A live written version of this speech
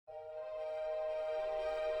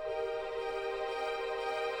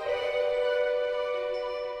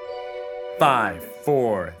5,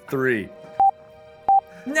 4, 3.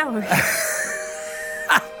 No.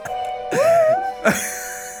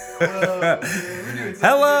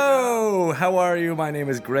 Hello! How are you? My name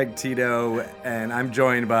is Greg Tito, and I'm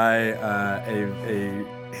joined by a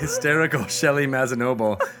hysterical Shelly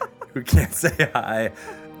Mazanoble who can't say hi.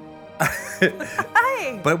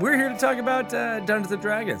 Hi. But we're here to talk about Dungeons &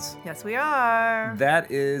 Dragons. Yes, we are.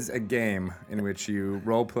 That is a game in which you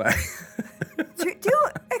role play. Do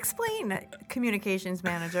explain, communications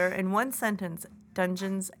manager, in one sentence,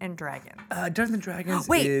 Dungeons & Dragons. Dungeons & Dragons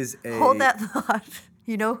Wait, is a... hold that thought.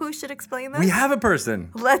 You know who should explain this? We have a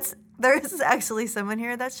person. There is actually someone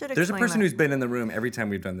here that should explain There's a person that. who's been in the room every time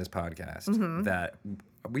we've done this podcast that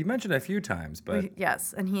we mentioned a few times, but...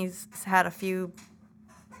 Yes, and he's had a few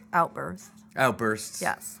outbursts. Outbursts.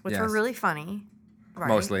 Yes, which Yes. were really funny. Right?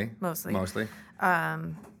 Mostly. Mostly.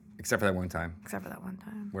 Except for that one time Except for that one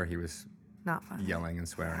time. where he was Not funny. yelling and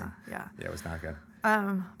swearing. Yeah. Yeah, it was not good.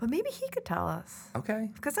 But maybe he could tell us. Okay.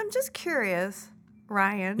 Because I'm just curious,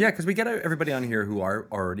 Ryan. Yeah, because we get everybody on here who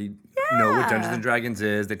already know what Dungeons & Dragons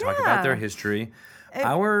is. They talk about their history.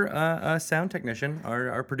 Our sound technician,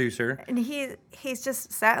 our producer. And he's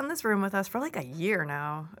just sat in this room with us for like a year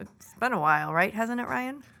now. It's been a while, right? Hasn't it,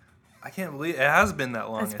 Ryan? I can't believe it has been that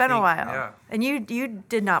long. It's been a while. Yeah. And you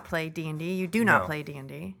did not play D&D. You do not No. play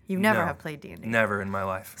D&D. You never No. have played D&D. Never in my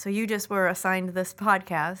life. So you just were assigned this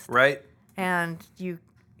podcast, Right? and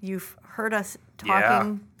you've heard us Yeah.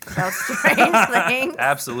 talking about strange things.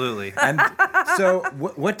 Absolutely. And so,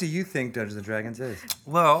 what do you think Dungeons & Dragons is?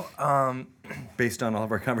 Well, Based on all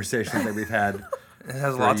of our conversations that we've had. it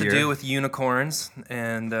has a For a lot to year. do with unicorns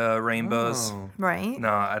and rainbows. Oh, Right? No,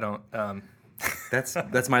 I don't.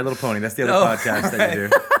 that's My Little Pony. That's the other Oh, podcast that you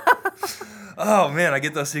do. Oh man, I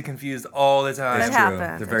get those two confused all the time. That It's true. happens.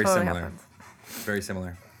 They're It very totally similar. happens. Very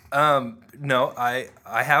similar. No, I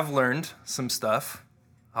have learned some stuff.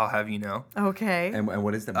 I'll have you know. Okay. And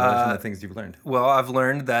what is that? What are some of the things you've learned? Well, I've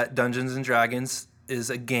learned that Dungeons and Dragons is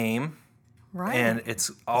a game, Right. and it's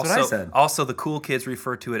what I said. also the cool kids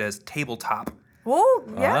refer to it as tabletop. Oh,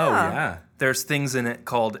 yeah. Oh, yeah. There's things in it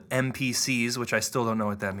called NPCs, which I still don't know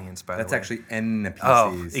what that means. By That's the way, actually NPCs.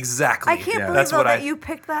 Oh, exactly. I can't believe That's though, what that you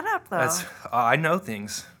picked that up, though. That's I know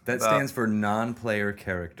things. That about- stands for non-player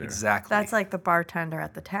character. exactly. That's like the bartender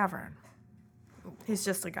at the tavern. He's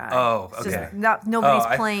just a guy. Oh, It's just okay. nobody's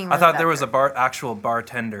I playing. I really thought that there was good. a actual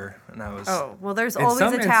bartender, and I was. Oh, well, there's In always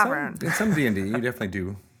some- a tavern. In some D&D, you definitely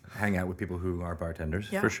do hang out with people who are bartenders,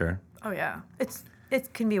 Yeah. for sure. Oh, yeah.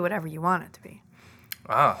 It can be whatever you want it to be.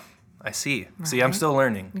 Ah, I see. See, I'm Right. still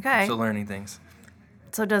learning. Okay. I'm still learning things.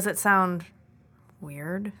 So does it sound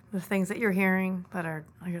weird? The things that you're hearing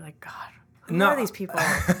you're like, God, who No. are these people?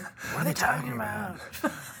 What are they talking about?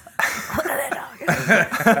 What are they talking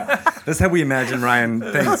about? That's how we imagine Ryan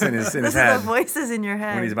thinks in his This is head the voices in your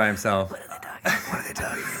head. when he's by himself. What are they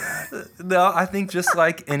talking about? No, I think just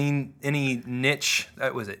like any niche.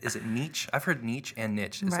 Is it niche? I've heard niche and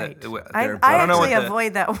niche. Is Right. that, I don't know what actually the-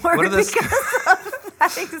 avoid that word what are the because of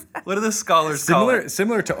that exact. what do the scholars call it?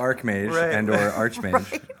 Similar to Archmage Right. and or Archmage.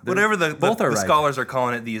 They're- Whatever both are the right. scholars are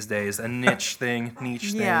calling it these days, a niche thing,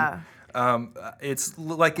 niche thing. Yeah. It's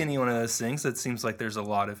like any one of those things. It seems like there's a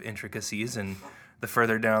lot of intricacies, and the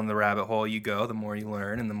further down the rabbit hole you go, the more you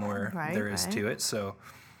learn, and the more Right, there is right. to it. So,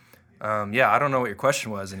 I don't know what your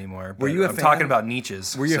question was anymore. But you a I'm fan? talking about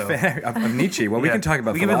niches. Were you so. a fan of Nietzsche? Well, we Yeah. can talk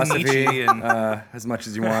about We can have philosophy Nietzsche and- as much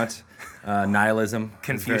as you want. Nihilism. is very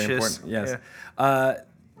Confucius, important. Yes.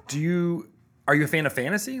 Are you a fan of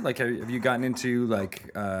fantasy? Like, have you gotten into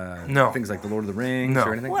No. things like The Lord of the Rings No.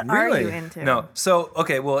 or anything? What really? are you into? No. So,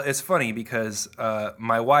 okay, well, it's funny because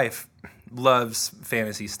my wife loves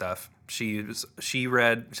fantasy stuff. She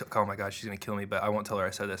read, oh my God, she's going to kill me, but I won't tell her I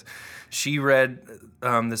said this. She read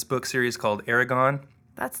this book series called Aragon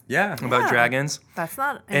That's Yeah. about dragons. That's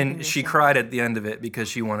not. And she anything. cried at the end of it because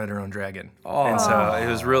she wanted her own dragon. Oh. And so it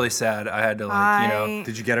was really sad. I had to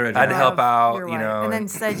Did you get her a I had to dragon? help out, Your you wife. know, And then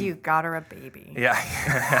and- said you got her a baby. yeah.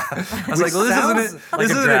 I was like, well, sounds this like a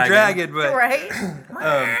isn't a dragon. dragon, but Right?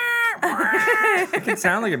 It can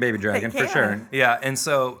sound like a baby dragon for can. sure. yeah. And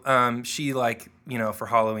so she for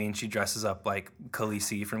Halloween she dresses up like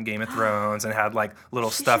Khaleesi from Game of Thrones and had like little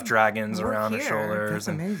She stuffed should dragons work around her here. shoulders. That's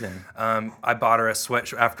and, amazing. I bought her a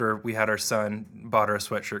sweatshirt after we had our son. Bought her a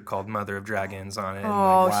sweatshirt called Mother of Dragons on it. and,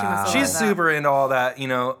 Oh, like, she Wow. was. she's super into all that, you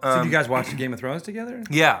know. So did you guys watch Game of Thrones together?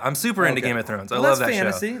 Yeah, I'm super into Okay. Game of Thrones. I Well, love that's that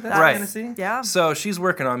fantasy. show. That's right. fantasy. Yeah. So she's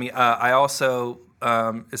working on me. I also,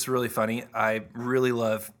 it's really funny. I really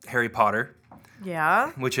love Harry Potter, Yeah.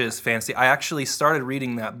 which is fantasy. I actually started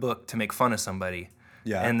reading that book to make fun of somebody.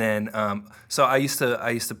 Yeah. And then, so I used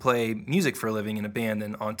to play music for a living in a band,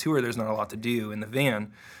 and on tour there's not a lot to do in the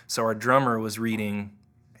van. So our drummer was reading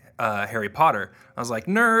Harry Potter. I was like,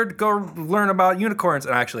 nerd, go learn about unicorns.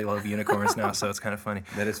 And I actually love unicorns now, so it's kind of funny.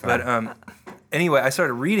 That is fun. But anyway, I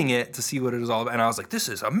started reading it to see what it was all about, and I was like, this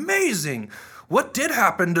is amazing. What did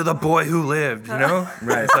happen to the boy who lived, you know?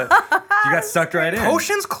 Right. So, You got sucked right in.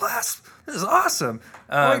 potions class? This is awesome.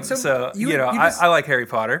 Wait, so So, you I, just- I like Harry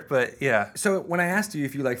Potter, but yeah. So when I asked you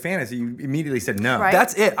if you like fantasy, you immediately said no. Right.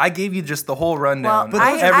 That's it. I gave you just the whole rundown. Well,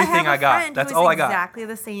 That's everything I I have a got. friend That's who all is I got. Exactly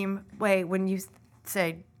the same way when you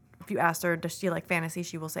say, if you asked her, does she like fantasy?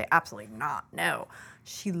 She will say, absolutely not. No.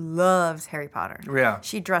 She loves Harry Potter. Yeah.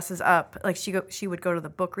 She dresses up. Like she would go to the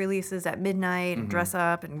book releases at midnight and dress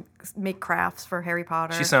up and make crafts for Harry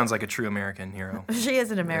Potter. She sounds like a true American hero. She is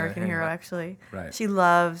an American yeah, hero, yeah. actually. Right. She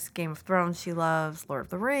loves Game of Thrones. She loves Lord of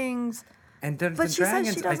the Rings. And Dungeons But and she says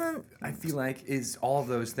Dragons, she doesn't- I feel like is all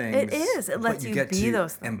those things. It is. It but lets you you get be to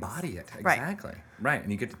those things. embody it. Right. Exactly. Right.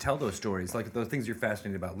 And you get to tell those stories. Like those things you're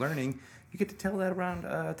fascinated about learning, you get to tell that around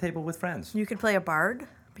a table with friends. You could play a bard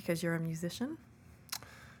because you're a musician.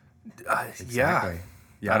 Yeah. Exactly.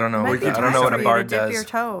 Yeah. I don't know. Might be I don't know time what for a you bard to dip does. your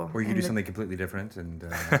toe Or you can in do the- something completely different and Be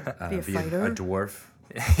a be a fighter. dwarf.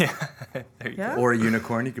 Yeah. There you Yeah. Or a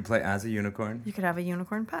unicorn. You could play as a unicorn. You could have a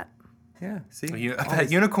unicorn pet. Yeah. See? go. All A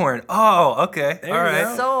these- unicorn. Oh, okay. There All you right.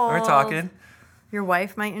 go. Sold. We're talking. Your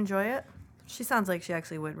wife might enjoy it. She sounds like she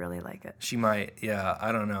actually would really like it. She might, yeah.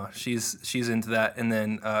 I don't know. She's into that, and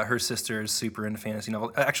then her sister is super into fantasy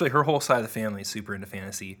novels. Actually, her whole side of the family is super into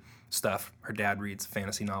fantasy stuff. Her dad reads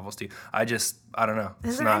fantasy novels too. I don't know. Is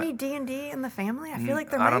It's there not- any D&D in the family? I feel like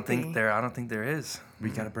there I might don't be. think there. I don't think there is. We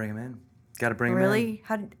got to bring him in. Got to bring him in. Really?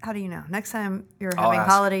 How do you know? Next time you're I'll having ask.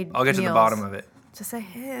 holiday I'll get to the meals, bottom of it. Just say,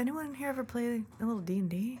 hey, anyone here ever play a little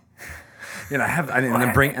D&D? You know, and What then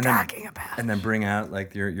are bring you and then, talking about? and then bring out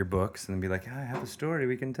like your books and then be like, I have a story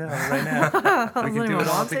we can tell right now. we can do anyone it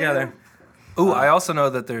all want to? together. Ooh, I also know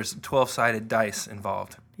that there's 12-sided dice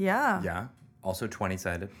involved. Yeah. Yeah. Also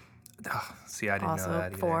 20-sided. Oh, see, I didn't Also know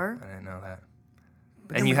that either. 4. I didn't know that.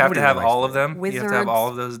 But And you have to nobody have likes all of four. them. You have to have Wizards. all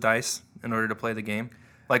of those dice in order to play the game.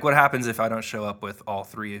 Like, what happens if I don't show up with all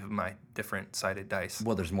 3 of my different sided dice?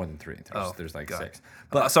 Well, there's more than 3. There's like God. 6.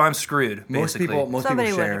 But so I'm screwed. Most Basically. people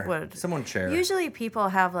Somebody share. would. Someone share. Usually people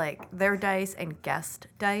have like their dice and guest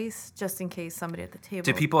dice just in case somebody at the table.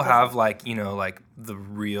 Do people doesn't- have like like the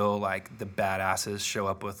real like the badasses show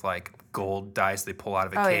up with like gold dice they pull out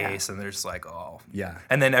of a Oh, yeah. case and there's like Yeah.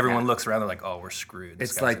 and then everyone Yeah. looks around they're like oh we're screwed. This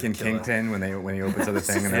It's guy's like gonna in kill us. Kingpin when he opens up the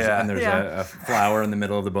thing and there's, Yeah. Yeah. a flower in the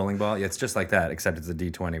middle of the bowling ball. Yeah, it's just like that, except it's a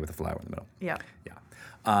D20 with a flower in the middle. Yeah. Yeah.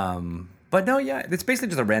 But no, yeah, it's basically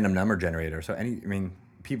just a random number generator. So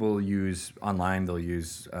people use online, they'll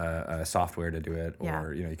use software to do it,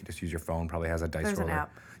 or Yeah. you can just use your phone. Probably has a dice There's an roller.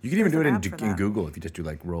 app. You can even There's do it an app for in that. Google if you just do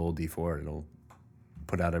like roll D4, it'll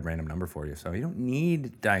put out a random number for you. So you don't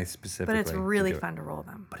need dice specifically. But it's to really do it. fun to roll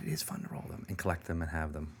them. But it is fun to roll them and collect them and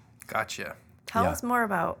have them. Gotcha. Tell Yeah. us more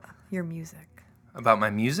about your music. About my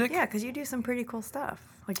music? Yeah, because you do some pretty cool stuff.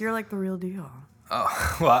 Like you're like the real deal.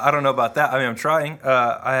 Oh, well, I don't know about that. I mean, I'm trying.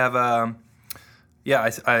 I have,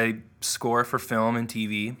 I score for film and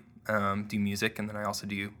TV, do music, and then I also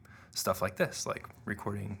do stuff like this, like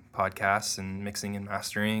recording podcasts and mixing and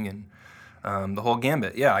mastering and the whole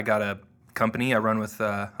gambit. Yeah, I got a company I own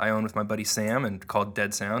with my buddy Sam and called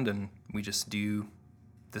Dead Sound, and we just do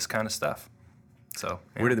this kind of stuff. So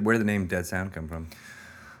yeah. Where did the name Dead Sound come from?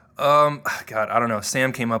 God, I don't know.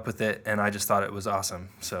 Sam came up with it, and I just thought it was awesome.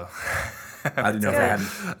 So. I didn't know if I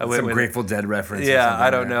had I went some with- Grateful Dead reference. or Yeah, something I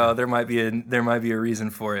don't there. know. There might be a reason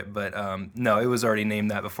for it, but no, it was already named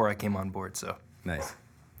that before I came on board. So Nice.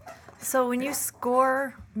 So when you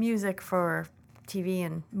score music for TV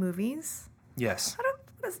and movies, yes,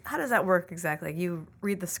 how does that work exactly? You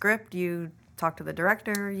read the script, you talk to the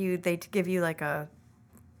director, they give you like a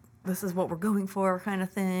this is what we're going for kind of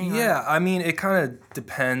thing. or- yeah. I mean, it kind of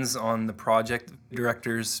depends on the project.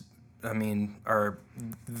 Directors, I mean, are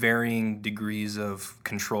varying degrees of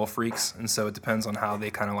control freaks, and so it depends on how they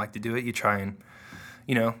kind of like to do it. You try and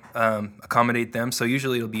accommodate them. So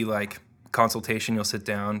usually it'll be like consultation. You'll sit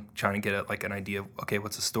down, trying to get an idea of okay,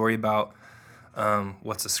 what's the story about.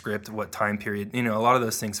 What's the script, what time period, a lot of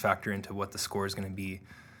those things factor into what the score is going to be,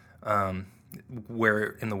 where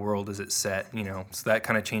in the world is it set, so that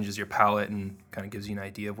kind of changes your palette and kind of gives you an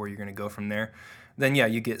idea of where you're going to go from there. Then, yeah,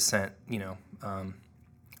 you get sent,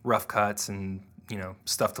 rough cuts and,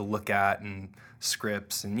 stuff to look at and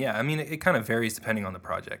scripts. And, yeah, I mean, it kind of varies depending on the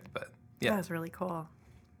project, but, yeah. That's really cool.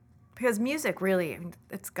 Because music really,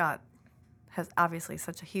 it's got has obviously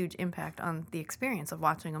such a huge impact on the experience of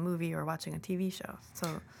watching a movie or watching a TV show.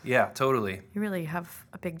 So Yeah, totally. you really have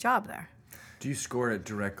a big job there. Do you score it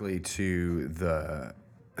directly to the?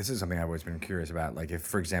 This is something I've always been curious about. Like, if,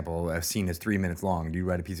 for example, a scene is 3 minutes long, do you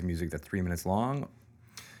write a piece of music that's 3 minutes long?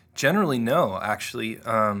 Generally, no. Actually,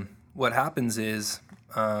 what happens is,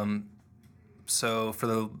 so for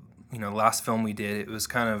the last film we did, it was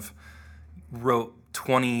kind of wrote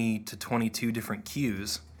 20 to 22 different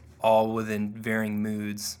cues, all within varying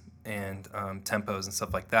moods and tempos and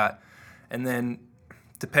stuff like that. And then,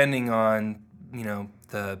 depending on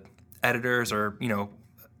the editors or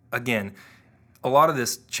again, a lot of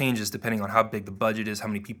this changes depending on how big the budget is, how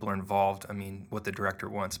many people are involved. I mean, what the director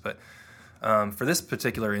wants, but. For this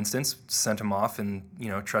particular instance, sent him off and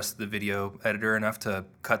trusted the video editor enough to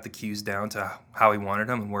cut the cues down to how he wanted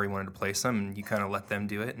them and where he wanted to place them, and you kind of let them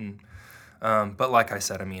do it. And but like I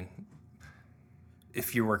said, I mean,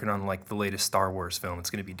 if you're working on like the latest Star Wars film, it's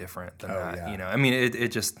going to be different than that. Yeah. I mean, it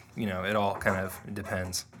just it all kind of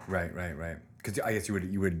depends. Right. Because I guess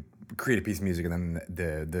you would create a piece of music, and then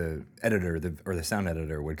the editor or the sound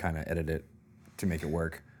editor would kind of edit it to make it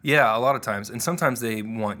work. Yeah, a lot of times, and sometimes they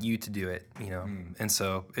want you to do it, and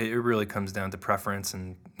so it really comes down to preference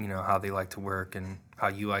and how they like to work and how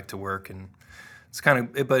you like to work, and it's kind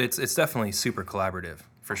of, but it's definitely super collaborative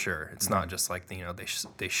for sure. It's not just like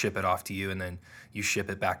they ship it off to you and then you ship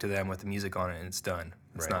it back to them with the music on it and it's done.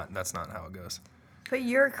 That's not how it goes. But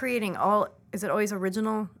you're creating is it always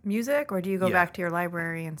original music, or do you go Yeah. back to your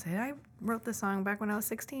library and say, I wrote this song back when I was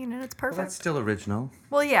 16 and it's perfect? That's still original.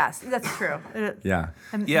 Well, yes, that's true. Yeah.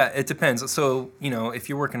 Yeah, it depends. So, if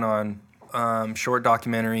you're working on short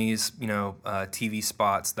documentaries, TV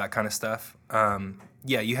spots, that kind of stuff,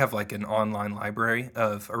 you have like an online library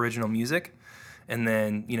of original music. And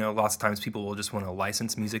then, lots of times people will just want to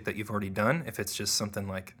license music that you've already done. If it's just something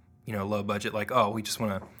like, low budget, like, oh, we just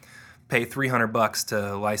want to pay $300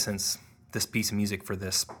 to license this piece of music for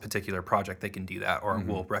this particular project, they can do that, or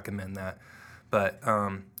we'll recommend that. But,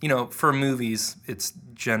 for movies, it's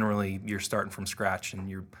generally you're starting from scratch and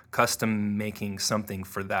you're custom making something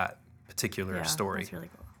for that particular story. That's really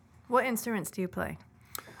cool. What instruments do you play?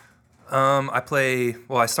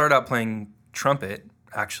 I started out playing trumpet,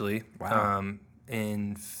 actually, Wow.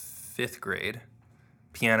 in 5th grade.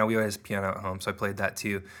 Piano, we always had piano at home, so I played that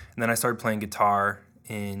too. And then I started playing guitar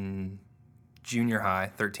in junior high,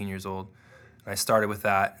 13 years old. And I started with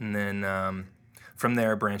that, and then from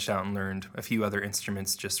there, branched out and learned a few other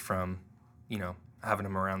instruments just from, having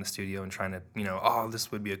them around the studio and trying to,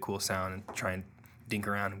 this would be a cool sound, and try and dink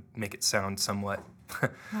around and make it sound somewhat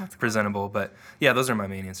presentable. But yeah, those are my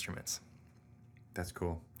main instruments. That's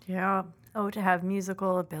cool. Yeah. Oh, to have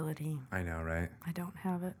musical ability. I know, right? I don't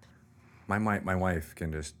have it. My wife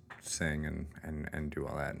can just sing and do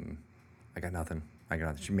all that, and I got nothing.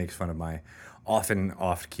 She makes fun of my often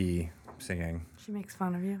off-key singing. She makes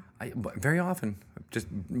fun of you. But very often,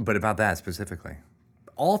 but about that specifically.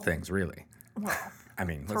 All things, really. Well, I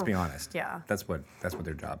mean, let's be honest. yeah. That's what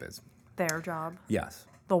their job is. their job. Yes.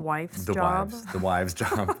 The wife's The job. wives'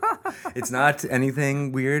 job. It's not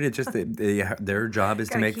anything weird. It's just that their job is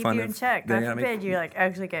to Gotta make keep fun you of. in check. they God gotta make- forbid you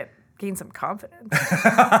actually gain some confidence.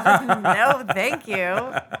 No, thank you.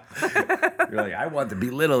 You're like, I want to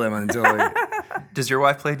belittle them until. Does your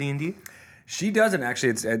wife play D&D? She doesn't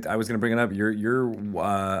actually. I was going to bring it up.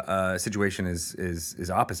 Your situation is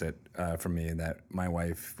opposite from me in that my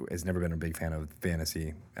wife has never been a big fan of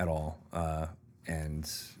fantasy at all.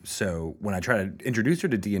 And so when I try to introduce her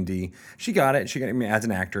to D&D, she got it. As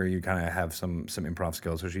an actor, you kind of have some improv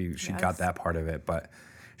skills, so she got that part of it. But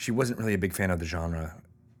she wasn't really a big fan of the genre.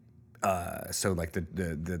 So like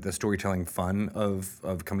the storytelling fun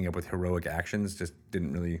of coming up with heroic actions just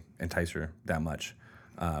didn't really entice her that much,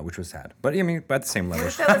 which was sad. But I mean, at the same level.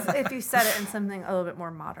 So if you set it in something a little bit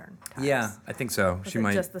more modern. Times. Yeah, I think so. Was She it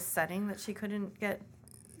might. just the setting that she couldn't get?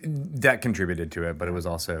 That contributed to it, but it was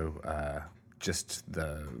also just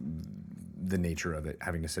the nature of it,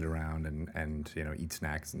 having to sit around and eat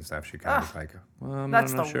snacks and stuff. She kind of was like, well, I'm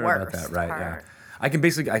That's not the sure about worst that, right? part. Yeah. I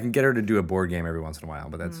can get her to do a board game every once in a while,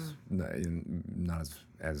 but that's not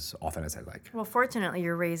as often as I'd like. Well, fortunately,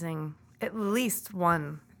 you're raising at least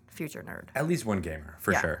one future nerd. At least one gamer,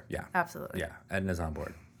 for sure. Yeah. Absolutely. Yeah. Edna's on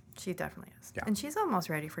board. She definitely is. Yeah. And she's almost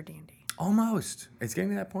ready for D&D. Almost. It's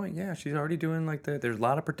getting to that point. Yeah, she's already doing there's a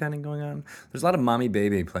lot of pretending going on. There's a lot of mommy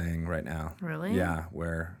baby playing right now. Really? Yeah,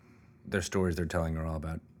 where their stories they're telling are all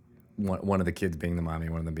about one of the kids being the mommy,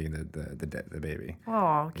 one of them being the baby.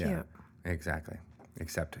 Oh, cute. Yeah, exactly.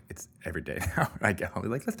 except it's every day now. I get home,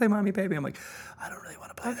 like, let's play Mommy Baby. I'm like, I don't really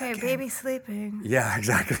want to play Okay, that game. baby's sleeping. Yeah,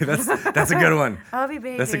 exactly. That's a good one. I'll be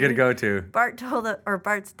baby. That's a good go-to.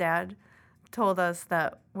 Bart's dad told us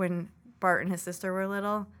that when Bart and his sister were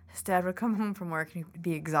little, his dad would come home from work and he'd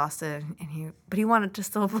be exhausted, but he wanted to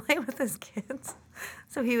still play with his kids,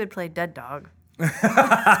 so he would play Dead Dog. Like,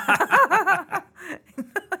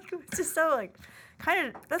 it was just so like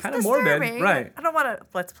that's Kinda morbid, disturbing. right. I don't want to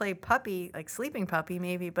let's play puppy, like sleeping puppy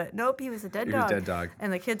maybe, but nope, he was a dead He was dog. dead dog.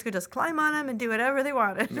 And the kids could just climb on him and do whatever they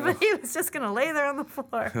wanted, but he was just gonna lay there on the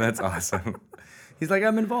floor. That's awesome. He's like,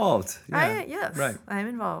 I'm involved. Yeah. Yes, Right. I'm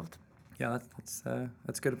involved. Yeah,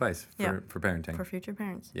 that's good advice for parenting. For future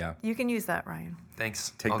parents. Yeah. You can use that, Ryan.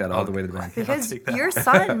 Thanks. Take that all the way to the bank. Because take that. your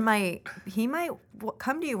son might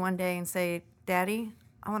come to you one day and say, Daddy,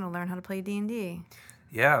 I want to learn how to play D&D.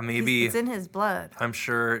 Yeah, maybe. It's in his blood. I'm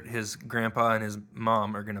sure his grandpa and his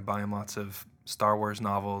mom are going to buy him lots of Star Wars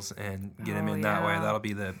novels and get him Oh, in that way. yeah. That'll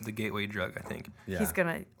be the gateway drug, I think. Yeah. He's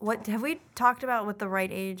going to... Have we talked about what the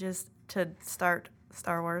right age is to start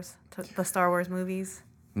Star Wars? The Star Wars movies?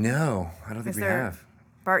 No, I don't think Is we there- have.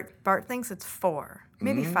 Bart thinks it's 4.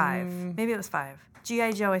 Maybe 5. Maybe it was 5.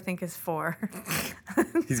 G.I. Joe, I think, is 4.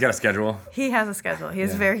 He's got a schedule. He has a schedule. He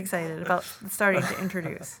is Yeah. very excited about starting to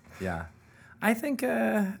introduce. Yeah. I think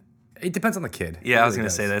it depends on the kid. Yeah, It I was really going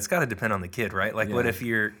to say does. that. It's got to depend on the kid, right? Like, what Yeah. if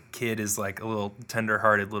your kid is like a little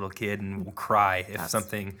tender-hearted little kid and will cry if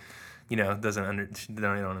something, they don't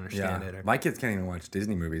understand it? Or... My kids can't even watch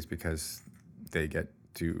Disney movies because they get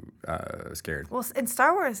too scared. Well, and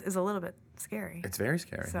Star Wars is a little bit scary. It's very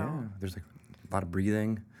scary. So- Yeah. There's like a lot of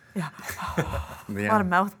breathing. Yeah. Yeah. A lot of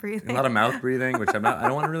mouth breathing. A lot of mouth breathing, which I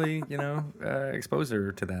don't want to really, expose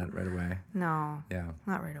her to that right away. No, Yeah.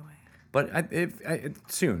 not right away. But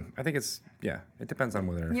soon. I think it depends on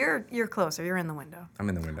whether You're closer. You're in the window. I'm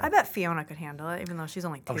in the window. I bet Fiona could handle it, even though she's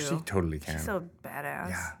only 2. Oh, she totally can. She's so badass.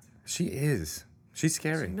 Yeah. She is. She's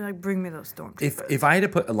scary. She'd be like, bring me those stormtroopers. If I had to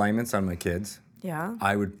put alignments on my kids, yeah.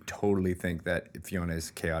 I would totally think that Fiona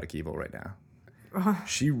is chaotic evil right now.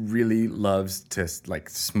 She really loves to like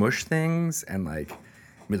smush things and like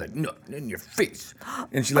be like, no, in your face.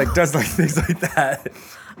 And she like does like things like that.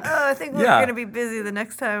 Oh, I think we're Yeah. gonna be busy the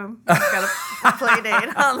next time. We've got a play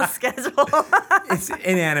date on the schedule. It's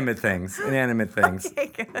inanimate things. Okay,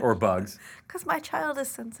 good. Or bugs. Because my child is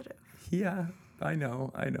sensitive. Yeah, I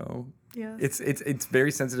know. Yes. It's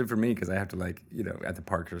very sensitive for me because I have to like, at the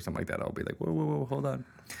park or something like that, I'll be like, whoa, hold on.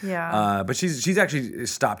 Yeah. But she's actually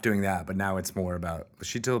stopped doing that, but now it's more about,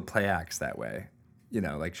 she still play acts that way.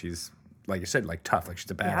 Like she's, like you said, like tough, like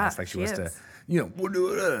she's a badass, Yeah, like she she wants is.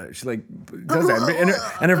 to, she like does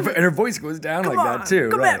that, and her voice goes down Come like on, that too.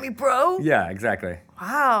 come right. at me, bro. Yeah, exactly.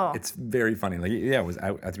 Wow. It's very funny. Like, yeah, we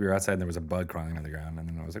were outside and there was a bug crawling on the ground, and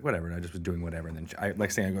then I was like, whatever, and I just was doing whatever, and then she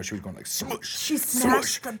was going like smush. She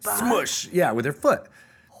smashed the bug? Smush. Yeah, with her foot.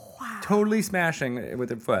 Wow. Totally smashing it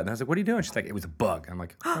with her foot. And I was like, what are you doing? She's like, it was a bug. I'm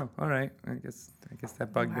like, oh, all right. I guess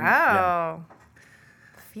that bug didn't. Wow.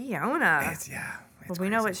 Fiona. It's, yeah. Well, we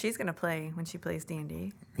know what she's gonna play when she plays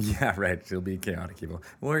D&D. Yeah, right. She'll be chaotic evil.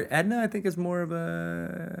 Or Edna, I think, is more of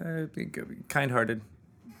a kind-hearted,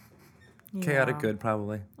 chaotic good,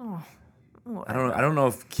 probably. Oh, I don't know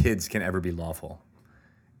if kids can ever be lawful.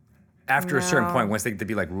 After a certain No. point, once they get to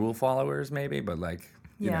be like rule followers, maybe, but like,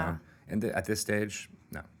 Yeah. and at this stage,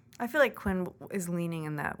 no. I feel like Quinn is leaning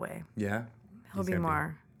in that way. Yeah. He'll He's be gonna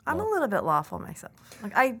more. I'm a little bit lawful myself.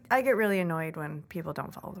 Like I get really annoyed when people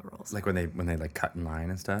don't follow the rules. Like when they like cut in line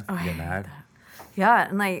and stuff. Oh, You I get hate mad. that. Yeah,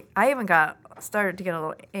 and like I even started to get a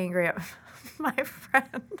little angry at my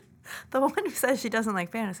friend, the one who says she doesn't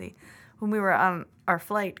like fantasy, when we were on our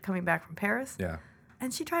flight coming back from Paris. Yeah.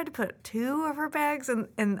 And she tried to put 2 of her bags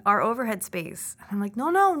in our overhead space. And I'm like,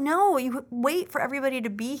 no, you wait for everybody to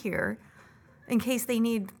be here in case they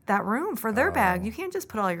need that room for their bag. You can't just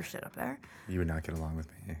put all your shit up there. You would not get along with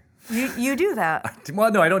me. You do that.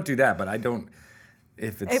 Well, no, I don't do that, but I don't.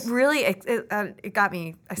 If it's It really it got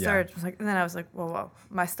me. I started was like, and then I was like, whoa,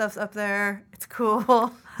 my stuff's up there. It's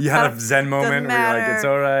cool. You had a Doesn't Zen moment where you're like, matter. it's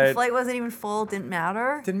all right. The flight wasn't even full. Didn't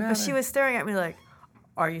matter. Didn't But she matter. was staring at me like,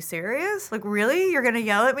 are you serious? Like, really? You're gonna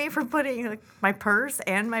yell at me for putting like my purse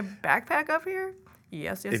and my backpack up here?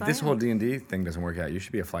 Yes, if I this am. whole D&D thing doesn't work out, you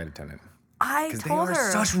should be a flight attendant. I Because they told are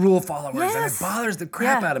her. such rule followers, and Yes. it bothers the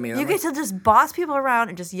crap Yeah. out of me. And You I'm get to just boss people around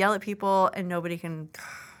and just yell at people, and nobody can.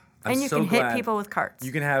 I'm and you so can hit glad people with carts.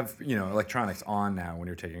 You can have, electronics on now when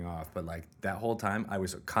you're taking off, but like that whole time, I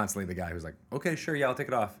was constantly the guy who's like, okay, sure, yeah, I'll take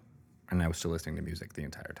it off. and I was still listening to music the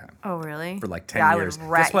entire time. Oh, really? For like 10 yeah, years. I would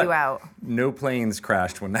rat Guess what? you out. No planes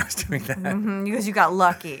crashed when I was doing that. Because you got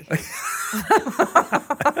lucky.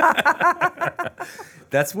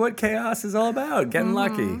 That's what chaos is all about, getting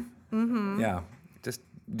lucky. Yeah, just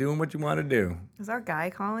doing what you want to do. Is our guy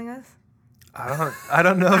calling us? I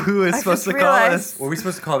don't know who is supposed just to call realized- us. What are we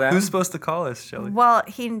supposed to call that? Who's supposed to call us, Shelly? Well,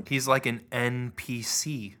 He's like an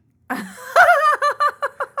NPC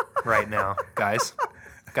right now, guys.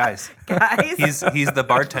 Guys, guys, he's the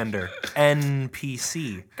bartender.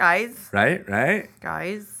 NPC. guys, Right?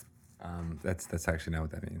 guys. That's actually not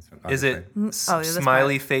what that means. Is it Oh, this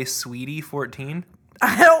smiley face sweetie 14?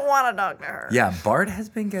 I don't want to talk to her. Yeah, Bart has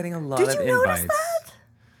been getting a lot Did of you notice invites. that?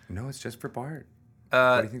 No, it's just for Bart.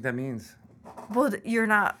 What do you think that means? Well, you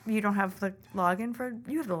don't have the login for.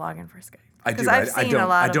 You have the login for Skype. I do. 'Cause But I've I seen don't. a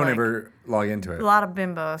lot I of, don't like, ever log into A it. lot of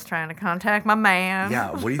bimbos trying to contact my man. Yeah.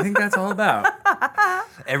 What do you think that's all about?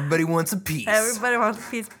 Everybody wants a piece Everybody wants a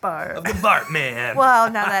piece of Bart. of the Bart man. Well,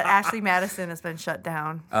 now that Ashley Madison has been shut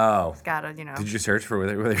down, Oh. gotta, Did you search for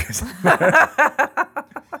whether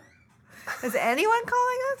Is anyone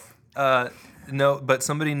calling us? No, but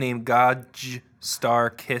somebody named Gaj Star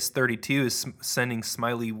Kiss 32 is sending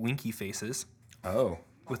smiley winky faces Oh.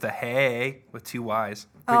 with a hey with 2 Y's.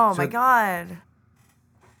 Oh so- my God.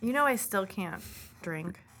 You know I still can't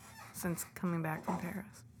drink since coming back from Paris.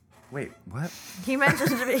 Wait. What? He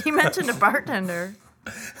mentioned a bartender.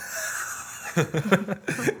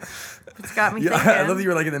 It's got me Yeah, thinking. I love that you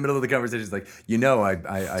were like in the middle of the conversation. It's like,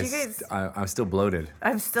 guys- I'm still bloated.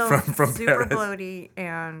 I'm still from super Paris. bloaty,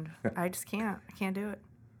 and I just can't. I can't do it.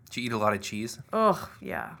 Did you eat a lot of cheese Oh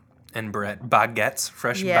yeah. and bread? Baguettes,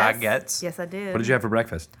 fresh Yes. baguettes. Yes, I did. What did you have for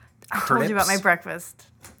breakfast? I told you about my Turnips? breakfast,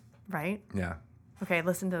 right? Yeah. Okay,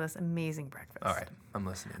 listen to this amazing breakfast. All right, I'm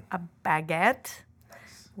listening. A baguette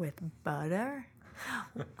with butter,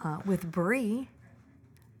 with brie,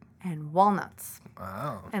 and walnuts,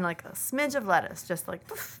 Wow. and like a smidge of lettuce, just like.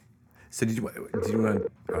 Poof. So did you want to?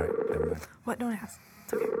 All right. Never mind. What? Don't ask.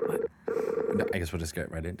 It's okay. What? No, I guess we'll just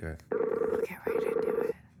get right into it. Okay, right into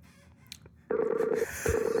it.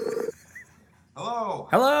 Hello.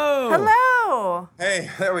 Hello. Hello. Hey,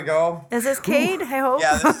 there we go. Is this Cade? I hope.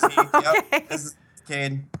 Yeah, this is he. Okay. Yep, this is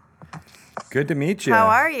Cade. Good to meet you. How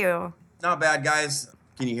are you? Not bad, guys.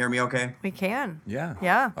 Can you hear me okay? We can. Yeah.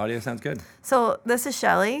 Yeah. Audio sounds good. So this is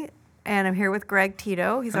Shelly, and I'm here with Greg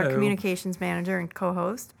Tito. He's our Hello. communications manager and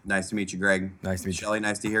co-host. Nice to meet you, Greg. Nice to meet you. Shelly,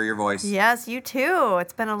 nice to hear your voice. Yes, you too.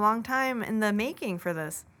 It's been a long time in the making for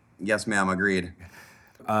this. Yes, ma'am. Agreed.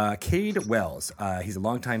 Cade Wells. He's a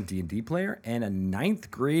longtime D&D player and a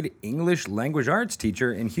 9th grade English language arts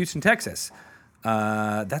teacher in Houston, Texas.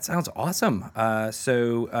 That sounds awesome.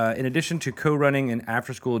 So in addition to co-running an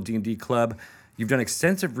after-school D&D club, you've done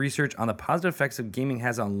extensive research on the positive effects of gaming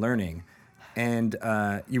has on learning. And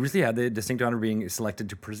you recently had the distinct honor of being selected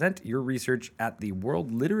to present your research at the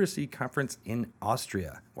World Literacy Conference in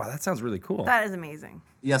Austria. Wow, that sounds really cool. That is amazing.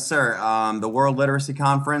 Yes, sir. The World Literacy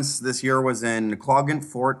Conference this year was in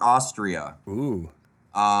Klagenfurt, Austria. Ooh.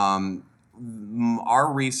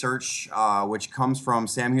 Our research, which comes from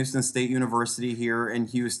Sam Houston State University here in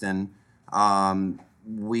Houston,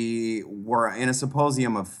 we were in a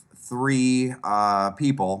symposium of 3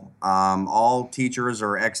 people, all teachers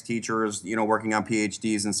or ex-teachers, working on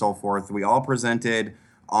PhDs and so forth. We all presented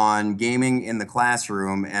on gaming in the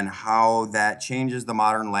classroom and how that changes the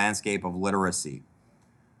modern landscape of literacy.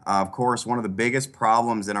 Of course, one of the biggest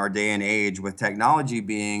problems in our day and age with technology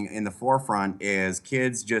being in the forefront is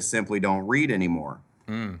kids just simply don't read anymore.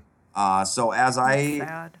 So as I...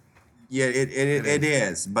 Sad. Yeah, it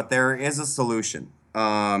is, but there is a solution.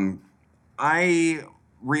 I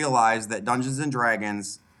realized that Dungeons and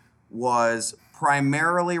Dragons was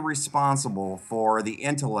primarily responsible for the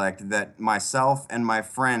intellect that myself and my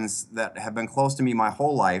friends that have been close to me my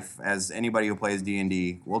whole life, as anybody who plays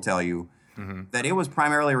D&D will tell you, that it was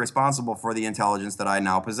primarily responsible for the intelligence that I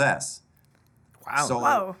now possess. Wow. So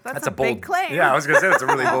Whoa, that's a bold big claim. Yeah, I was gonna say that's a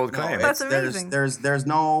really bold No, claim. That's it's- amazing. There's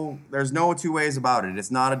no 2 ways about it. It's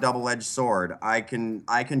not a double-edged sword. I can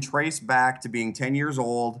trace back to being 10 years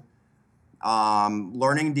old,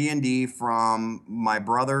 learning D&D from one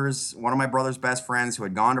of my brother's best friends who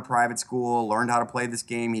had gone to private school, learned how to play this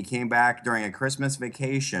game. He came back during a Christmas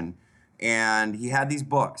vacation, and he had these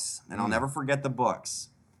books, and I'll never forget the books.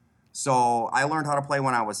 So I learned how to play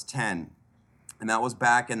when I was 10. And that was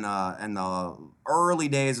back in the early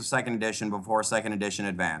days of 2nd edition, before 2nd edition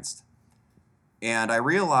advanced. And I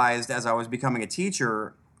realized as I was becoming a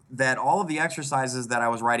teacher that all of the exercises that I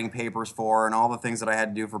was writing papers for and all the things that I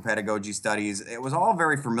had to do for pedagogy studies, it was all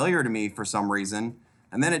very familiar to me for some reason.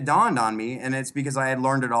 And then it dawned on me, and it's because I had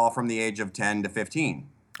learned it all from the age of 10 to 15.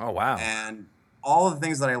 Oh, wow. And all of the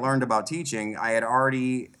things that I learned about teaching, I had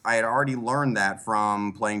already learned that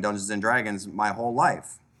from playing Dungeons and Dragons my whole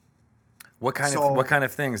life. What kind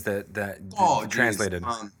of things that Oh, translated?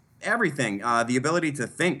 Everything. The ability to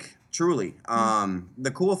think, truly.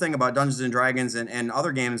 The cool thing about Dungeons and Dragons and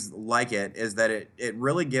other games like it is that it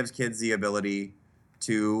really gives kids the ability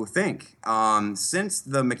to think. Since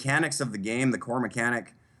the mechanics of the game, the core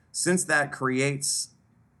mechanic, since that creates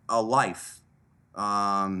a life,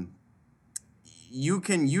 you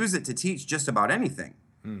can use it to teach just about anything.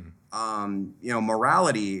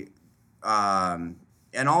 Morality,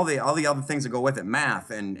 and all the other things that go with it, math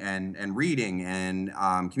and reading and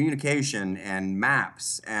communication and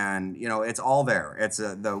maps, and it's all there. It's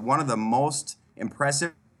one of the most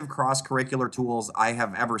impressive cross-curricular tools I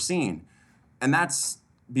have ever seen. And that's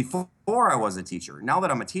before I was a teacher. Now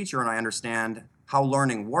that I'm a teacher and I understand how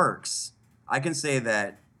learning works, I can say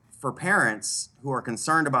that for parents who are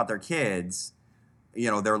concerned about their kids,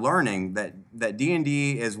 their learning, that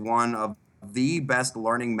D&D is one of the best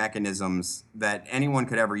learning mechanisms that anyone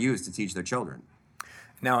could ever use to teach their children.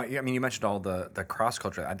 Now, I mean, you mentioned all the cross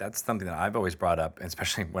culture. That's something that I've always brought up,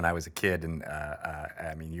 especially when I was a kid. And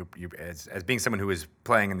I mean, you as being someone who was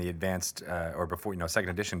playing in the advanced or before,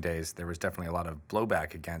 second edition days, there was definitely a lot of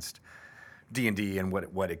blowback against D&D and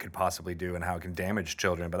what it could possibly do and how it can damage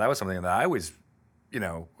children. But that was something that I always,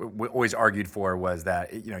 always argued for, was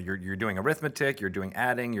that you're doing arithmetic, you're doing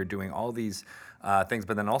adding, you're doing all these things,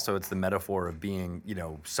 but then also it's the metaphor of being,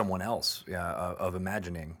 someone else, of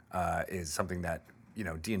imagining, is something that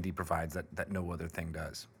D&D provides that no other thing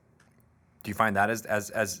does. Do you find that as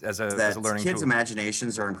a learning kids' tool?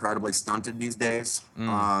 imaginations are incredibly stunted these days.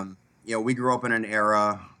 We grew up in an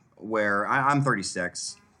era where I'm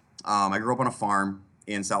 36. I grew up on a farm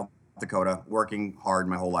in South Dakota, working hard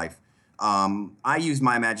my whole life. I used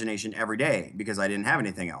my imagination every day because I didn't have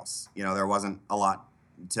anything else. There wasn't a lot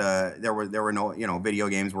there were no, video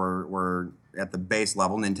games were at the base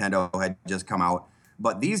level. Nintendo had just come out.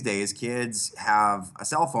 But these days, kids have a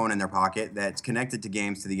cell phone in their pocket that's connected to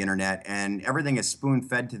games, to the internet, and everything is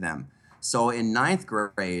spoon-fed to them. So in 9th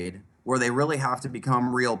grade, where they really have to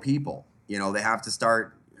become real people, they have to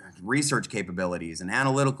start research capabilities and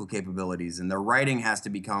analytical capabilities, and their writing has to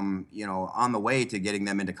become, on the way to getting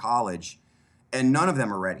them into college, and none of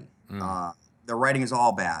them are ready. Their writing is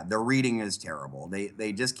all bad. Their reading is terrible.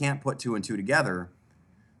 They just can't put two and two together.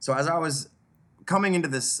 So as I was coming into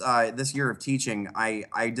this year of teaching,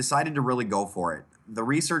 I decided to really go for it. The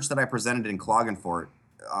research that I presented in Klagenfurt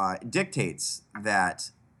dictates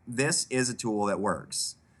that this is a tool that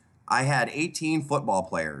works. I had 18 football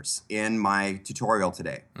players in my tutorial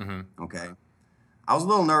today. Okay, I was a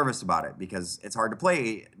little nervous about it because it's hard to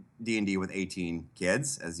play D&D with 18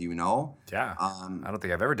 kids, as you know. Yeah, I don't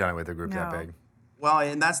think I've ever done it with a group that big. Well,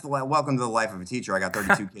 and that's welcome to the life of a teacher. I got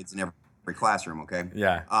 32 kids in every classroom. Okay.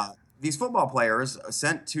 Yeah. These football players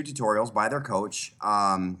sent 2 tutorials by their coach.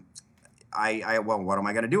 Well, what am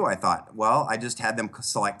I going to do? I thought, well, I just had them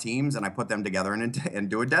select teams and I put them together and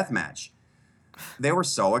do a death match. They were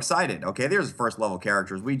so excited. Okay, there's first level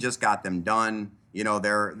characters. We just got them done.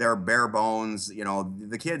 They're bare bones.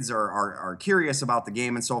 The kids are curious about the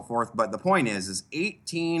game and so forth. But the point is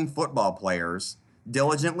 18 football players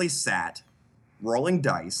diligently sat, rolling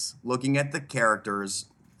dice, looking at the characters,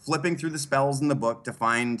 flipping through the spells in the book to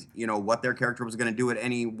find, what their character was going to do at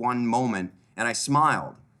any one moment. And I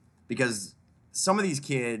smiled because some of these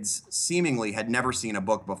kids seemingly had never seen a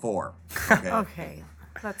book before. Okay. Okay.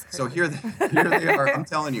 That's crazy. So here they are. I'm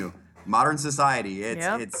telling you, modern society,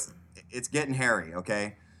 it's getting hairy.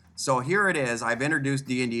 Okay. So here it is. I've introduced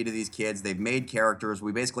D&D to these kids. They've made characters.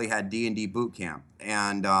 We basically had D&D boot camp.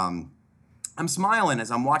 And, I'm smiling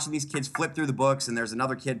as I'm watching these kids flip through the books, and there's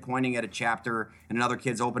another kid pointing at a chapter, and another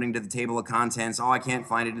kid's opening to the table of contents. Oh, I can't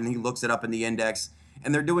find it, and he looks it up in the index.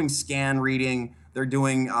 And they're doing scan reading. They're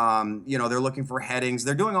doing, they're looking for headings.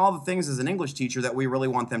 They're doing all the things as an English teacher that we really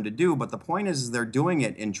want them to do. But the point is they're doing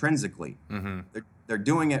it intrinsically. They're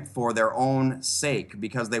doing it for their own sake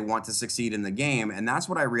because they want to succeed in the game. And that's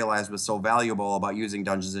what I realized was so valuable about using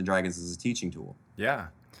Dungeons and Dragons as a teaching tool. Yeah.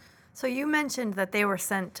 So you mentioned that they were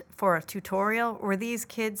sent for a tutorial. Were these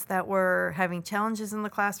kids that were having challenges in the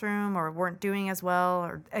classroom or weren't doing as well?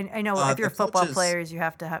 Or I know if you're football players, you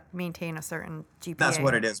have to maintain a certain GPA. That's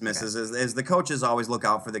what it is, Mrs. Is the coaches always look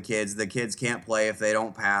out for the kids. The kids can't play if they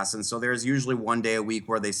don't pass. And so there's usually one day a week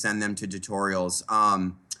where they send them to tutorials.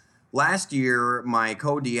 Last year, my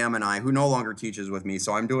co-DM and I, who no longer teaches with me,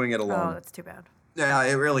 so I'm doing it alone. Oh, that's too bad. Yeah,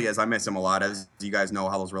 it really is. I miss him a lot, as you guys know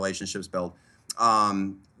how those relationships build.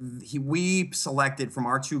 we selected from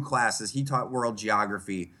our 2 classes. He taught world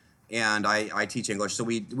geography, and I teach English. So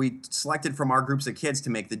we selected from our groups of kids to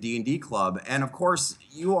make the D&D club. And of course,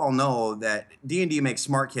 you all know that D&D makes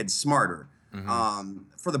smart kids smarter.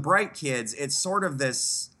 For the bright kids, it's sort of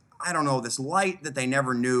this, I don't know, this light that they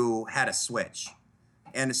never knew had a switch.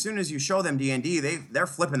 And as soon as you show them D&D, they're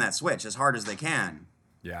flipping that switch as hard as they can.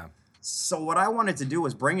 Yeah. So what I wanted to do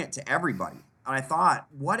was bring it to everybody. And I thought,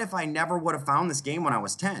 what if I never would have found this game when I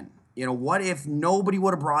was 10? You know, what if nobody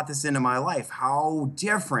would have brought this into my life? How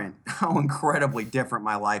incredibly different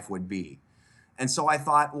my life would be. And so I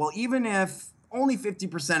thought, well, even if only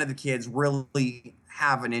 50% of the kids really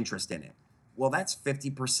have an interest in it, well, that's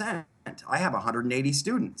 50%. I have 180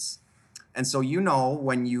 students. And so, you know,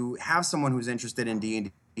 when you have someone who's interested in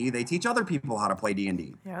D&D, they teach other people how to play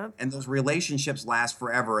D&D. Yep. And those relationships last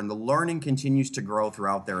forever, and the learning continues to grow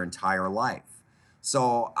throughout their entire life.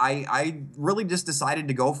 So I really just decided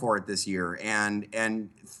to go for it this year. And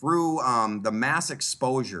through the mass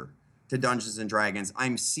exposure to Dungeons & Dragons,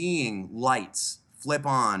 I'm seeing lights flip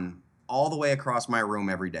on all the way across my room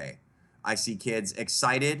every day. I see kids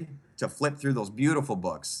excited to flip through those beautiful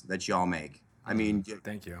books that y'all make. I mean,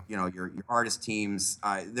 Thank you. You know, your artist teams,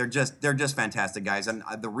 they're just fantastic guys. And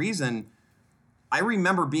the reason I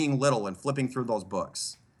remember being little and flipping through those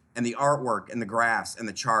books and the artwork and the graphs and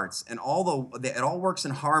the charts and it all works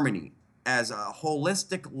in harmony as a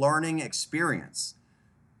holistic learning experience.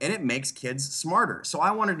 And it makes kids smarter. So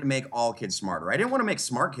I wanted to make all kids smarter. I didn't want to make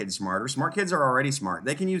smart kids smarter. Smart kids are already smart.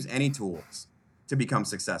 They can use any tools to become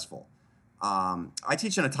successful. I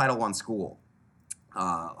teach in a Title I school.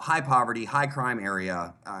 High poverty, high crime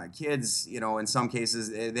area. Kids, you know, in some cases,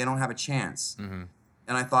 they don't have a chance. And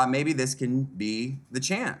I thought maybe this can be the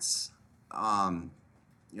chance.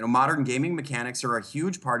 You know, modern gaming mechanics are a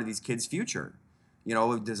huge part of these kids' future. You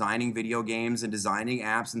know, designing video games and designing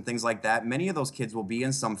apps and things like that. Many of those kids will be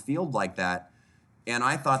in some field like that. And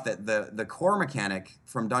I thought that the core mechanic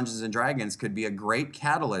from Dungeons & Dragons could be a great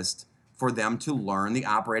catalyst for them to learn the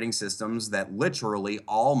operating systems that literally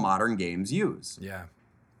all modern games use. Yeah.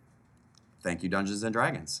 Thank you, Dungeons &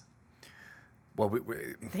 Dragons. Well,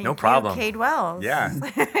 Thank no you, problem. Cade Wells. Yeah. You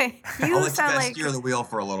I'll let you sound guys like steer the wheel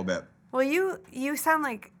for a little bit. well, you sound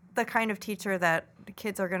like the kind of teacher that the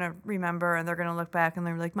kids are gonna remember, and they're gonna look back and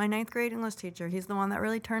they're like, my 9th grade English teacher. He's the one that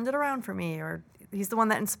really turned it around for me, or he's the one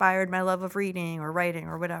that inspired my love of reading or writing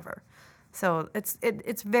or whatever. So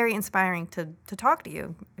it's very inspiring to talk to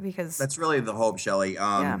you because That's really the hope, Shelley.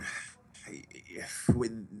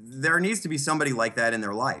 There needs to be somebody like that in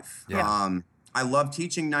their life. Yeah. I love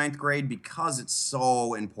teaching 9th grade because it's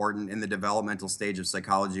so important in the developmental stage of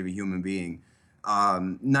psychology of a human being.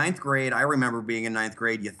 9th grade, I remember being in 9th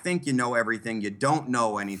grade, you think you know everything, you don't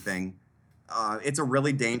know anything. It's a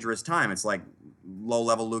really dangerous time. It's like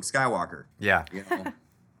low-level Luke Skywalker. Yeah. You know?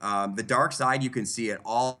 The dark side, you can see it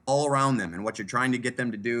all around them. And what you're trying to get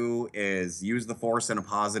them to do is use the Force in a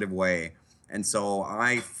positive way. And so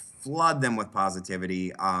I flood them with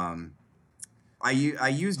positivity. I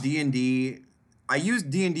use D&D. I used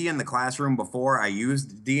D&D in the classroom before I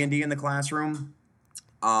used D&D in the classroom.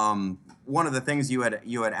 One of the things you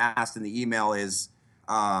had asked in the email is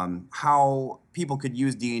how people could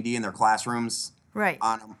use D&D in their classrooms right.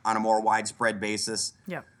 on a more widespread basis.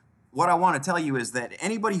 Yep. What I want to tell you is that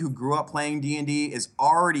anybody who grew up playing D&D is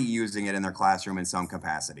already using it in their classroom in some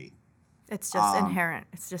capacity. It's just inherent.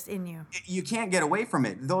 It's just in you. You can't get away from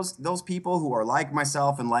it. Those people who are like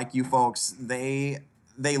myself and like you folks, they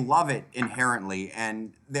love it inherently,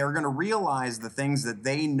 and they're going to realize the things that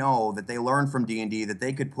they know that they learned from D&D that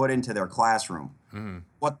they could put into their classroom.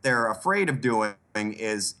 What they're afraid of doing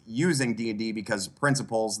is using D&D because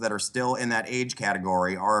principals that are still in that age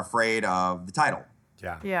category are afraid of the title.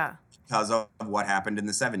 Yeah. Yeah. Because of what happened in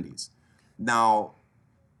the 70s. Now,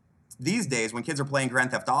 these days, when kids are playing Grand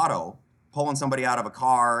Theft Auto, pulling somebody out of a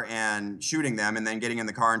car and shooting them and then getting in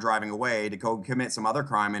the car and driving away to go commit some other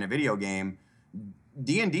crime in a video game,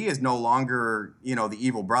 D&D is no longer, you know, the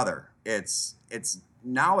evil brother. It's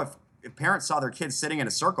now if parents saw their kids sitting in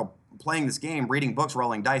a circle playing this game, reading books,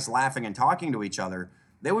 rolling dice, laughing and talking to each other,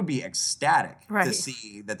 they would be ecstatic to Right.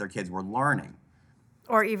 see that their kids were learning.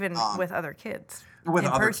 Or even with other kids. With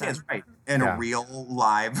in other person. kids, right? In Yeah. a real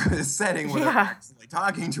live setting where they're Yeah. actually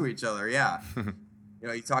talking to each other. Yeah. You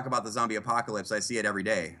know, you talk about the zombie apocalypse. I see it every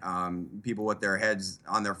day. People with their heads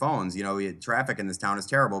on their phones. You know, traffic in this town is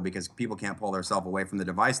terrible because people can't pull themselves away from the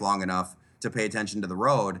device long enough to pay attention to the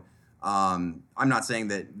road. I'm not saying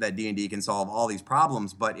that D&D can solve all these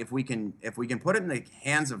problems, but if we can put it in the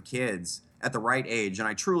hands of kids at the right age, and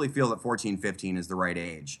I truly feel that 14, 15 is the right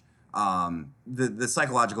age. the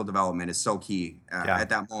psychological development is so key Yeah. at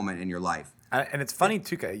that moment in your life. And it's funny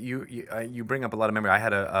too. You bring up a lot of memory. I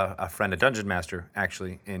had a friend, a dungeon master,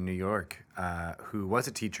 actually in New York, who was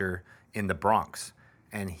a teacher in the Bronx,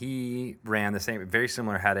 and he ran the same, very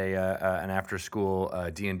similar. Had an after school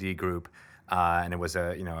D&D group, and it was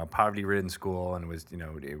a poverty ridden school, and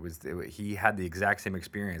he had the exact same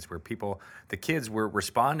experience where the kids were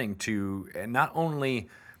responding to not only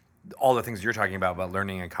all the things you're talking about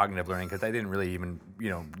learning and cognitive learning, because they didn't really even,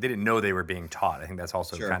 they didn't know they were being taught. I think that's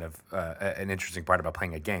also Sure. kind of an interesting part about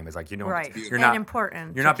playing a game. Is like, Right. you're And not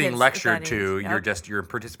important You're to not being kids at lectured that to. age. You're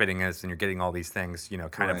participating in this, and you're getting all these things, kind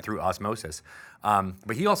of Correct. through osmosis.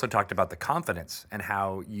 But he also talked about the confidence and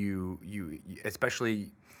how you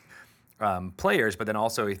especially players, but then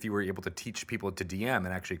also if you were able to teach people to DM and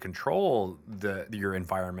actually control your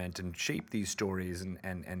environment and shape these stories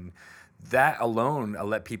and that alone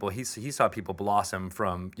let people. He saw people blossom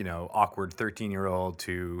from awkward 13-year-old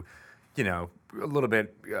to a little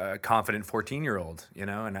bit confident 14-year-old.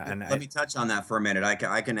 Let me touch on that for a minute.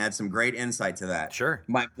 I can add some great insight to that. Sure.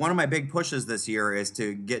 One of my big pushes this year is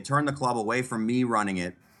to turn the club away from me running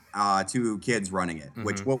it to kids running it,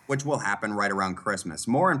 which will happen right around Christmas.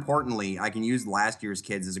 More importantly, I can use last year's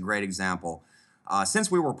kids as a great example.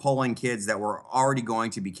 Since we were pulling kids that were already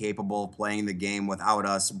going to be capable of playing the game without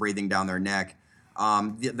us breathing down their neck,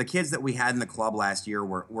 the kids that we had in the club last year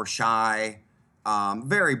were shy,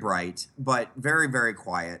 very bright, but very, very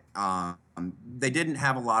quiet. They didn't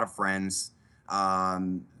have a lot of friends.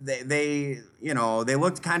 They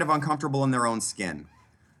looked kind of uncomfortable in their own skin.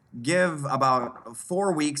 Give about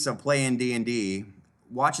 4 weeks of playing D&D,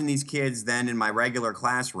 watching these kids then in my regular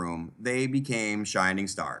classroom, they became shining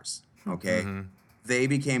stars. Okay. They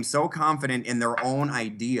became so confident in their own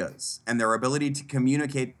ideas and their ability to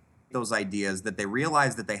communicate those ideas that they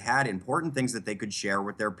realized that they had important things that they could share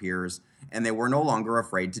with their peers, and they were no longer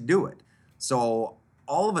afraid to do it. So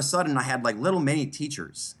all of a sudden I had like little mini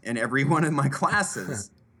teachers in every one of my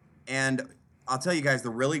classes. And I'll tell you guys,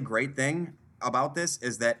 the really great thing about this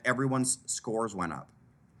is that everyone's scores went up.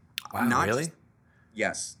 Wow, really?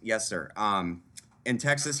 Yes, sir. In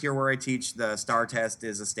Texas, here where I teach, the STAR test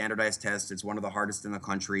is a standardized test. It's one of the hardest in the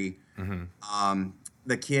country.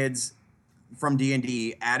 The kids from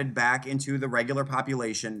D&D added back into the regular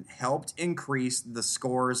population helped increase the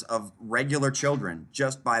scores of regular children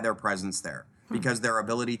just by their presence there, because their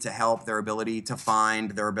ability to help, their ability to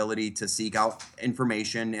find, their ability to seek out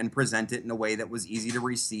information and present it in a way that was easy to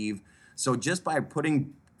receive. So just by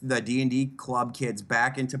putting the D&D club kids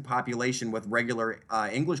back into population with regular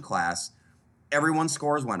English class, everyone's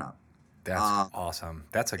scores went up. That's awesome.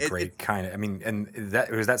 That's a great kind of. I mean, and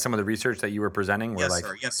was that some of the research that you were presenting? Where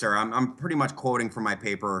Yes, sir. I'm pretty much quoting from my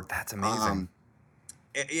paper. That's amazing.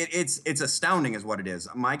 It's astounding, is what it is.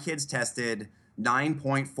 My kids tested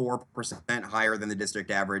 9.4% higher than the district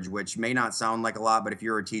average, which may not sound like a lot, but if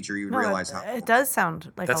you're a teacher, you'd realize how it does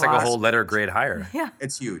sound like that's a like lot. a whole letter grade higher. Yeah.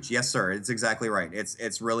 it's huge. Yes, sir. It's exactly right.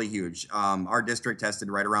 It's really huge. Our district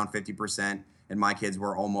tested right around 50%, and my kids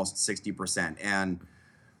were almost 60%. And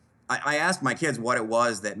I asked my kids what it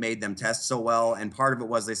was that made them test so well, and part of it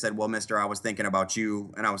was they said, "Well, mister, I was thinking about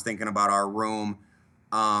you, and I was thinking about our room."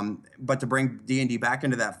 But to bring D&D back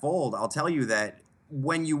into that fold, I'll tell you that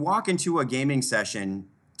when you walk into a gaming session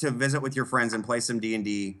to visit with your friends and play some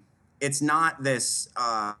D&D, it's not this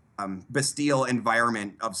Bastille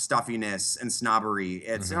environment of stuffiness and snobbery.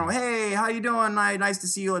 It's, hey, how you doing? Nice to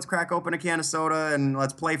see you. Let's crack open a can of soda and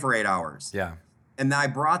let's play for 8 hours. Yeah. And I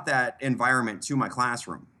brought that environment to my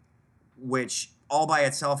classroom, which all by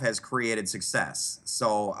itself has created success.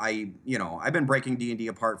 So I've been breaking D&D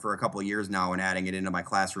apart for a couple of years now and adding it into my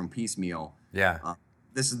classroom piecemeal. Yeah.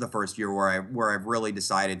 This is the first year where I've really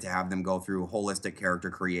decided to have them go through holistic character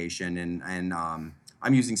creation, and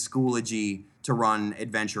I'm using Schoology to run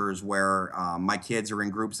adventures where my kids are in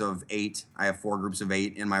groups of 8. I have 4 groups of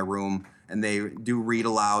 8 in my room, and they do read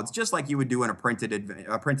alouds just like you would do in a printed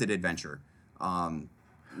adventure.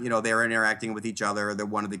 They're interacting with each other.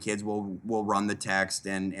 One of the kids will run the text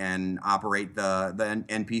and operate the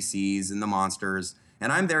NPCs and the monsters.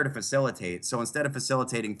 And I'm there to facilitate. So instead of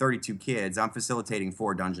facilitating 32 kids, I'm facilitating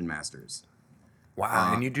 4 dungeon masters.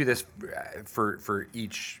 Wow. And you do this for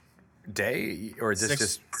each day, or is this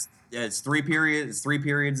just? Yeah, it's 3 periods. It's 3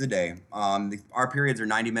 periods a day. Our periods are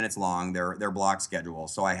 90 minutes long. They're block schedule.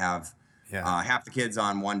 So I have half the kids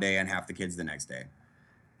on one day and half the kids the next day.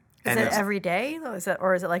 Is it every day though? Is it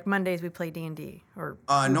like Mondays we play D&D or?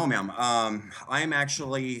 No, ma'am. I'm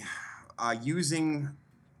actually using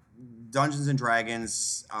Dungeons and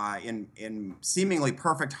Dragons in seemingly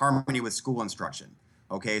perfect harmony with school instruction.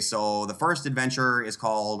 Okay, so the first adventure is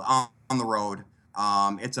called On the Road.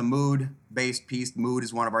 It's a mood-based piece. Mood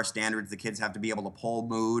is one of our standards. The kids have to be able to pull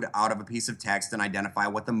mood out of a piece of text and identify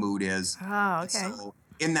what the mood is. Oh, okay. So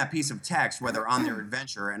in that piece of text, where they're on their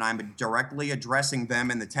adventure, and I'm directly addressing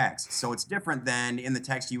them in the text. So it's different than in the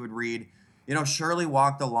text you would read, Shirley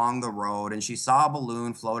walked along the road and she saw a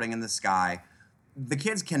balloon floating in the sky. The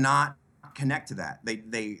kids cannot connect to that.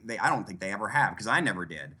 They I don't think they ever have, because I never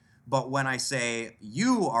did. But when I say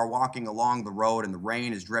you are walking along the road and the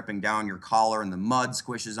rain is dripping down your collar and the mud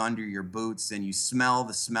squishes under your boots and you smell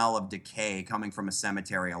the smell of decay coming from a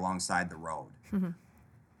cemetery alongside the road,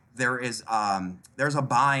 there's a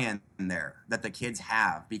buy-in there that the kids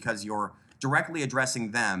have, because you're directly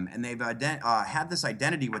addressing them, and they've had this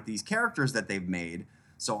identity with these characters that they've made.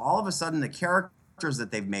 So all of a sudden, the characters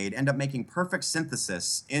that they've made end up making perfect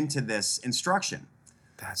synthesis into this instruction.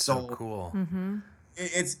 That's so cool.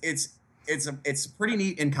 It's pretty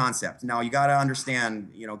neat in concept. Now you got to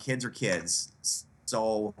understand, kids are kids.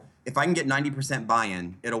 So if I can get 90%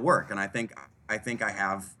 buy-in, it'll work. And I think I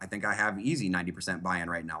have easy 90% buy-in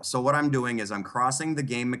right now. So what I'm doing is I'm crossing the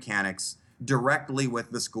game mechanics directly with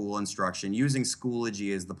the school instruction, using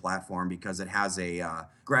Schoology as the platform, because it has a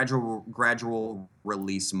gradual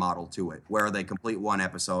release model to it, where they complete one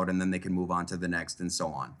episode and then they can move on to the next, and so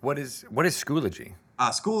on. What is Schoology?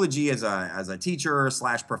 Schoology is a teacher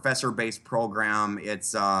 / professor based program.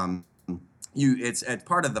 It's it's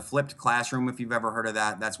part of the flipped classroom, if you've ever heard of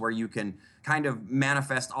that. That's where you can kind of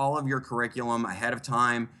manifest all of your curriculum ahead of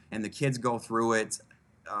time, and the kids go through it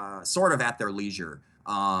sort of at their leisure.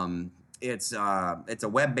 It's a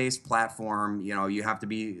web-based platform. You have to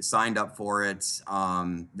be signed up for it.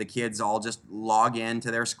 The kids all just log in to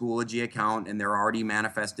their Schoology account, and they're already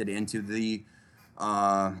manifested into the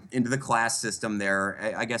class system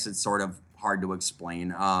there. I guess it's sort of hard to explain.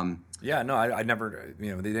 Yeah, no, I never,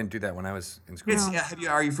 they didn't do that when I was in school.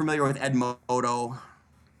 Are you familiar with Edmodo?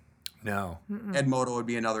 No. Edmodo would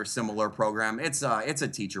be another similar program. It's a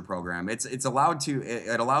teacher program. It allows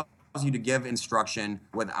you to give instruction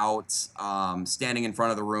without standing in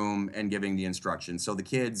front of the room and giving the instruction. So the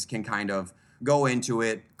kids can kind of go into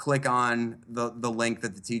it, click on the link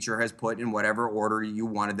that the teacher has put in whatever order you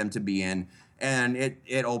wanted them to be in, and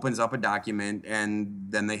it opens up a document, and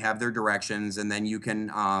then they have their directions, and then you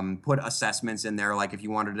can put assessments in there, like if you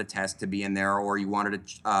wanted a test to be in there, or you wanted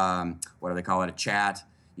a chat.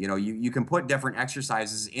 You can put different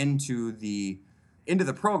exercises into the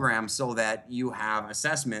program so that you have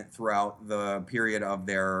assessment throughout the period of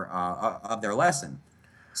their lesson.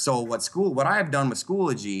 So what I have done with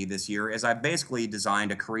Schoology this year is I've basically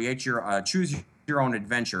designed a create your choose your own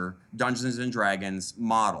adventure Dungeons and Dragons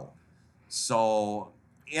model. So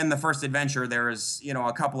in the first adventure, there's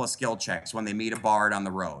a couple of skill checks when they meet a bard on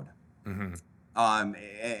the road. Mm-hmm.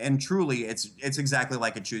 And truly, it's exactly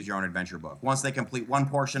like a choose your own adventure book. Once they complete one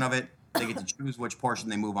portion of it, they get to choose which portion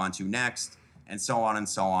they move on to next, and so on and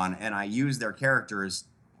so on. And I use their characters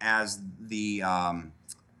as the,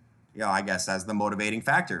 as the motivating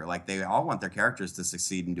factor. Like, they all want their characters to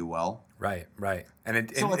succeed and do well. Right. And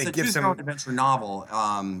it's a gives choose your own adventure novel,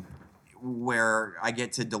 where I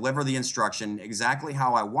get to deliver the instruction exactly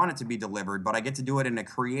how I want it to be delivered, but I get to do it in a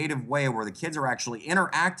creative way where the kids are actually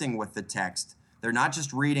interacting with the text. They're not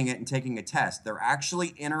just reading it and taking a test. They're actually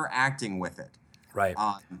interacting with it. Right.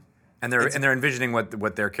 And they're envisioning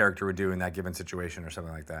what their character would do in that given situation or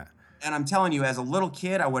something like that. And I'm telling you, as a little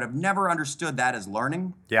kid, I would have never understood that as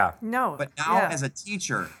learning. Yeah. No. But now as a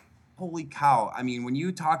teacher, holy cow. I mean, when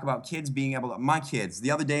you talk about kids being able to, my kids,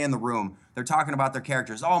 the other day in the room, they're talking about their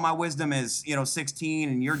characters. Oh, my wisdom is, 16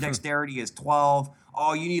 and your dexterity is 12.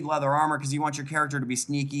 Oh, you need leather armor because you want your character to be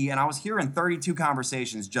sneaky. And I was hearing 32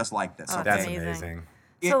 conversations just like this. Oh, That's amazing.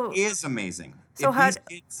 It is amazing. So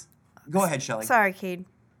go ahead, Shelley. Sorry, Cade.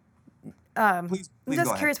 Please I'm just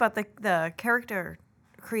go curious about the character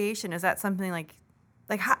creation. Is that something like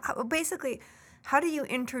how do you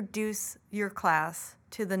introduce your class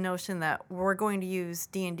to the notion that we're going to use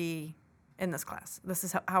D&D in this class? This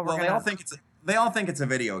is how we're going to... They all think it's a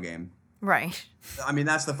video game. Right. I mean,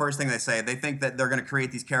 that's the first thing they say. They think that they're going to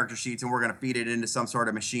create these character sheets and we're going to feed it into some sort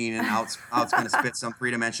of machine and out's going to spit some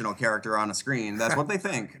three-dimensional character on a screen. That's what they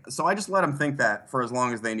think. So I just let them think that for as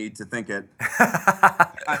long as they need to think it.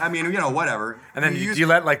 I mean, whatever. And then do you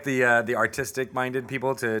let like the artistic-minded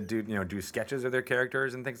people to do sketches of their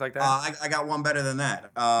characters and things like that? I got one better than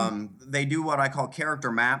that. They do what I call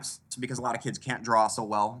character maps because a lot of kids can't draw so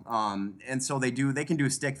well. And so they can do a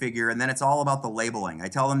stick figure, and then it's all about the labeling. I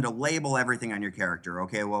tell them to label everything on your character.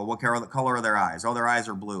 Okay, well, what color are their eyes? Oh, their eyes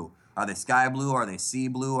are blue. Are they sky blue? Are they sea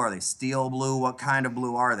blue? Are they steel blue? What kind of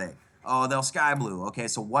blue are they? Oh, they'll sky blue. Okay,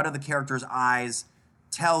 so what do the character's eyes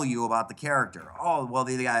tell you about the character? Oh, well,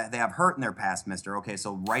 they have hurt in their past, mister. Okay,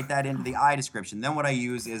 so write that into the eye description. Then what I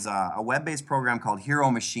use is a web-based program called Hero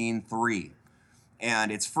Machine 3.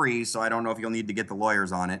 And it's free, so I don't know if you'll need to get the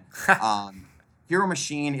lawyers on it. Hero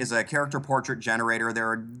Machine is a character portrait generator. There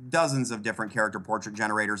are dozens of different character portrait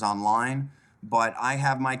generators online, but I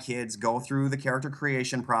have my kids go through the character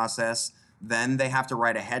creation process. Then they have to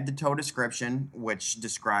write a head-to-toe description, which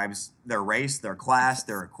describes their race, their class,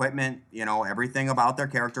 their equipment, everything about their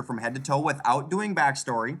character from head to toe without doing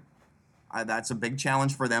backstory. That's a big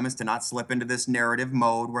challenge for them, is to not slip into this narrative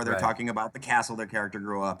mode where they're Right. talking about the castle their character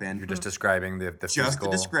grew up in. You're just describing the Just physical.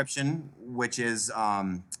 the description, which is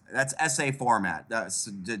that's essay format. That's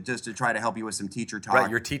just to try to help you with some teacher talk. Right,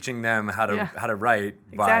 you're teaching them how to write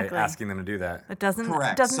Exactly. by asking them to do that. It doesn't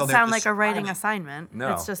Correct. doesn't So they're sound like a writing describing- assignment.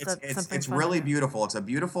 No. It's just something It's fun to really do. beautiful. It's a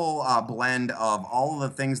beautiful blend of all of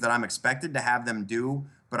the things that I'm expected to have them do,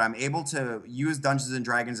 but I'm able to use Dungeons and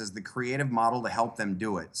Dragons as the creative model to help them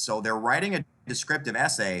do it. So they're writing a descriptive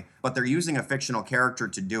essay, but they're using a fictional character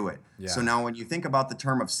to do it. Yeah. So now when you think about the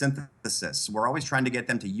term of synthesis, we're always trying to get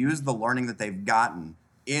them to use the learning that they've gotten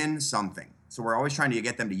in something. So we're always trying to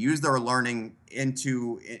get them to use their learning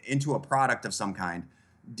into a product of some kind.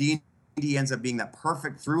 D&D ends up being that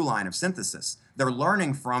perfect through line of synthesis. They're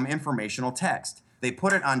learning from informational text. They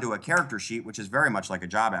put it onto a character sheet, which is very much like a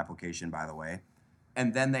job application, by the way.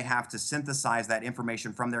 And then they have to synthesize that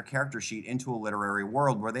information from their character sheet into a literary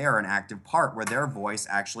world where they are an active part, where their voice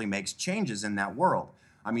actually makes changes in that world.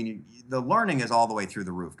 I mean, the learning is all the way through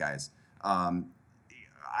the roof, guys.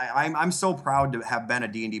 I'm so proud to have been a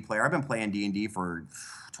D&D player. I've been playing D&D for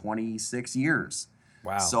 26 years.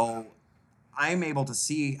 Wow. So I'm able to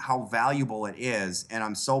see how valuable it is, and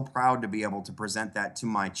I'm so proud to be able to present that to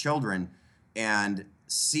my children and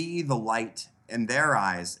see the light in their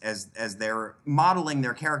eyes as they're modeling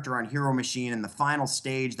their character on Hero Machine in the final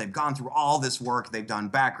stage. They've gone through all this work. They've done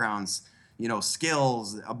backgrounds,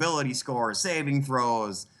 skills, ability scores, saving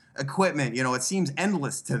throws, equipment. It seems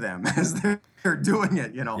endless to them as they're doing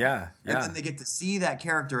it, Yeah. And then they get to see that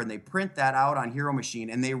character and they print that out on Hero Machine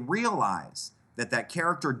and they realize that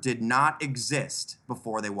character did not exist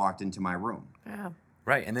before they walked into my room. Yeah.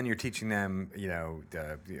 Right, and then you're teaching them,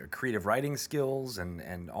 the creative writing skills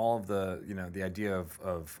and all of the, the idea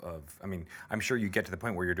of. I mean, I'm sure you get to the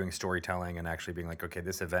point where you're doing storytelling and actually being like, okay,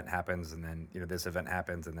 this event happens, and then this event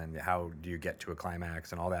happens, and then how do you get to a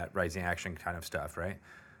climax and all that rising action kind of stuff, right?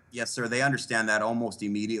 Yes, sir. They understand that almost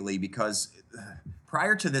immediately because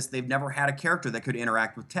prior to this, they've never had a character that could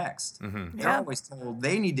interact with text. Mm-hmm. They're always told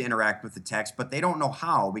they need to interact with the text, but they don't know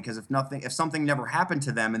how because if something never happened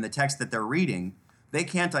to them in the text that they're reading, they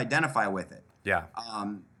can't identify with it. Yeah.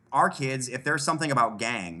 Our kids, if there's something about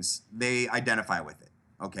gangs, they identify with it.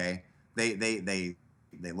 Okay, they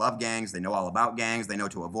love gangs. They know all about gangs. They know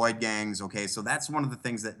to avoid gangs. Okay, so that's one of the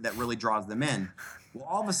things that really draws them in. Well,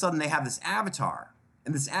 all of a sudden they have this avatar,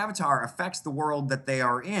 and this avatar affects the world that they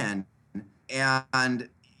are in, and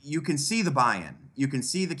you can see the buy-in. You can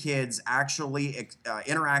see the kids actually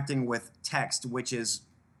interacting with text, which is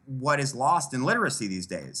what is lost in literacy these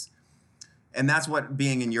days. And that's what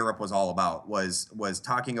being in Europe was all about, was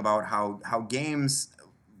talking about how games,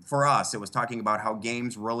 for us, it was talking about how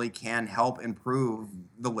games really can help improve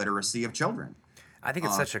the literacy of children. I think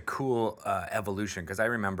it's such a cool evolution because I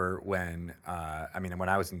remember when when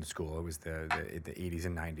I was in school, it was the 80s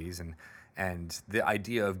and 90s, and the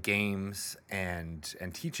idea of games and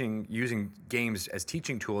teaching, using games as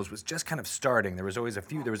teaching tools was just kind of starting. There was a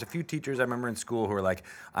few teachers I remember in school who were like,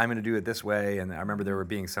 I'm going to do it this way, and I remember there were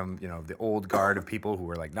being some the old guard of people who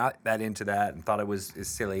were like not that into that and thought it was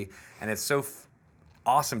silly, and it's so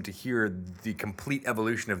awesome to hear the complete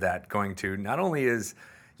evolution of that going to not only is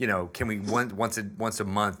can we once a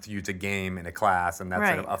month use a game in a class and that's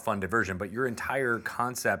Right. a fun diversion, but your entire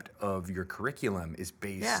concept of your curriculum is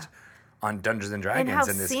based on Dungeons and Dragons And how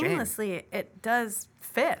in this game. seamlessly it does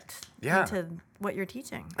fit Yeah. into what you're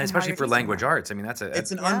teaching. And especially for language arts. I mean, that's It's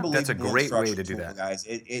an Yeah. unbelievable that's a great way instruction to do tool, that. guys.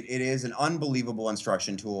 It is an unbelievable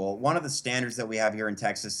instruction tool. One of the standards that we have here in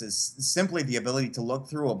Texas is simply the ability to look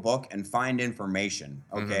through a book and find information.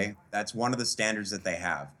 Okay, That's one of the standards that they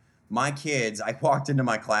have. My kids, I walked into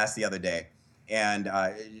my class the other day, and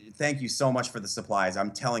thank you so much for the supplies.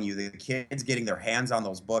 I'm telling you, the kids getting their hands on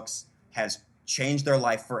those books has changed their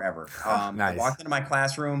life forever. I Nice. walked into my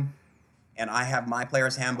classroom, and I have my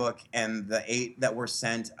player's handbook and the 8 that were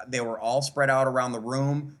sent. They were all spread out around the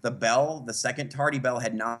room. The second tardy bell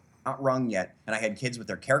had not rung yet. And I had kids with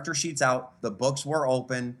their character sheets out. The books were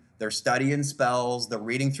open. They're studying spells. They're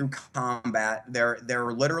reading through combat.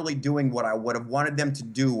 They're literally doing what I would have wanted them to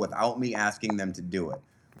do without me asking them to do it.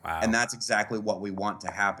 Wow. And that's exactly what we want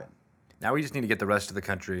to happen. Now we just need to get the rest of the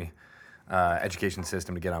country education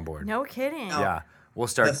system to get on board. No kidding. Yeah, we'll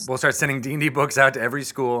start sending D&D books out to every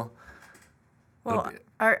school. Well,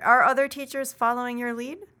 are other teachers following your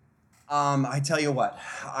lead? I tell you what,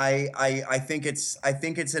 I think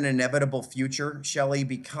it's an inevitable future, Shelley,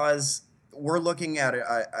 because we're looking at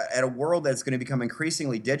a world that's going to become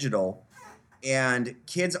increasingly digital, and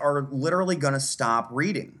kids are literally going to stop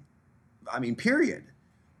reading. I mean, period.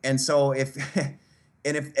 And so if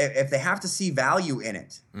they have to see value in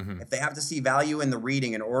it, if they have to see value in the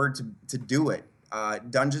reading in order to do it,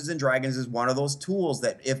 Dungeons and Dragons is one of those tools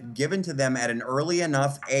that, if given to them at an early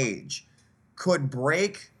enough age, could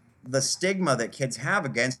break the stigma that kids have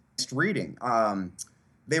against reading.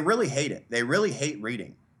 They really hate it. They really hate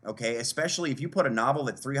reading. Okay, especially if you put a novel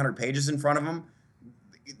that's 300 pages in front of them,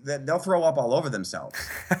 they'll throw up all over themselves.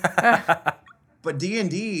 But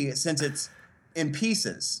D&D, since it's in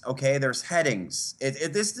pieces, okay, there's headings.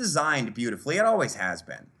 It's designed beautifully. It always has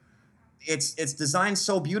been. It's designed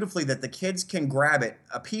so beautifully that the kids can grab it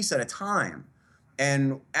a piece at a time.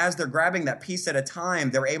 And as they're grabbing that piece at a time,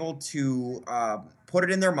 they're able to put it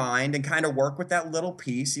in their mind and kind of work with that little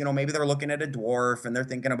piece. You know, maybe they're looking at a dwarf and they're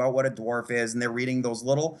thinking about what a dwarf is, and they're reading those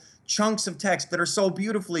little chunks of text that are so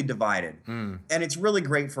beautifully divided. And it's really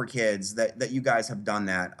great for kids that you guys have done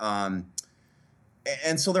that.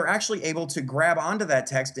 And so they're actually able to grab onto that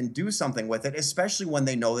text and do something with it, especially when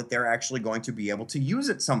they know that they're actually going to be able to use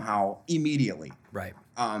it somehow immediately. Right.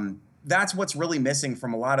 That's what's really missing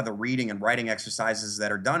from a lot of the reading and writing exercises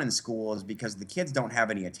that are done in school, is because the kids don't have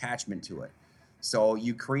any attachment to it. So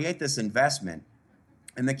you create this investment,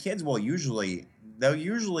 and the kids will usually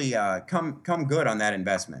come good on that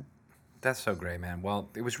investment. That's so great, man. Well,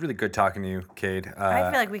 it was really good talking to you, Cade. I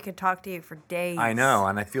feel like we could talk to you for days. I know,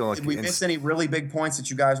 and I feel like Did we miss any really big points that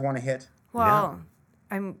you guys want to hit? Well,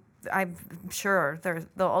 I'm sure there'll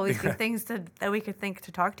always be things that we could think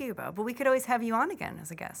to talk to you about, but we could always have you on again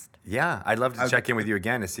as a guest. Yeah, I'd love to check in with you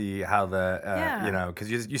again to see how you know,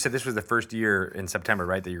 because you said this was the first year in September,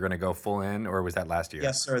 right, that you're going to go full in, or was that last year?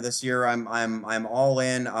 Yes, sir. This year I'm all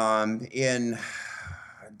in.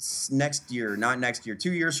 Next year, not next year,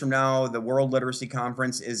 2 years from now, the World Literacy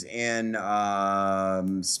Conference is in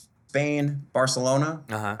Spain, Barcelona,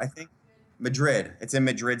 I think. Madrid. It's in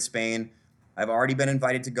Madrid, Spain. I've already been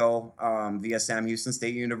invited to go via Sam Houston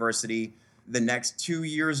State University. The next 2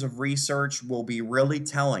 years of research will be really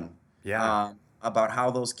telling about how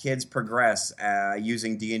those kids progress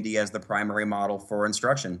using D&D as the primary model for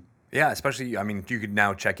instruction. Yeah, especially, I mean, you could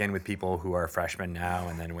now check in with people who are freshmen now,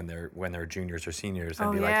 and then when they're juniors or seniors,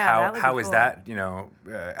 and be like, how is that, you know?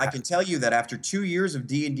 I can tell you that after 2 years of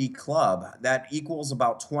D&D club, that equals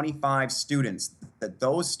about 25 students, that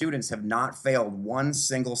those students have not failed one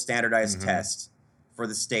single standardized test for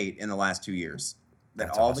the state in the last 2 years. That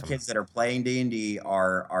That's all awesome. the kids that are playing D&D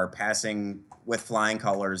are passing with flying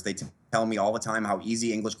colors. They tell me all the time how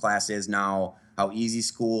easy English class is now, how easy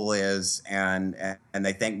school is, and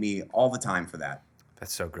they thank me all the time for that.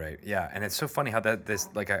 That's so great. Yeah, and it's so funny how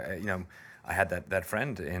I had that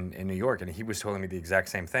friend in New York, and he was telling me the exact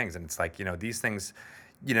same things. And it's like, you know, these things,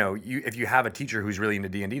 you know, if you have a teacher who's really into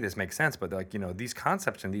D&D, this makes sense. But like, you know, these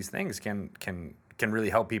concepts and these things can really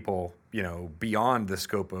help people, you know, beyond the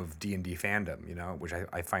scope of D&D fandom, you know, which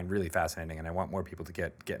I find really fascinating, and I want more people to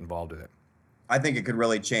get involved with it. I think it could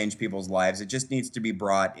really change people's lives. It just needs to be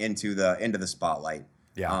brought into the spotlight.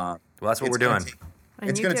 Yeah. Well, that's what we're doing.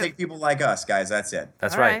 It's going to take people like us, guys. That's it.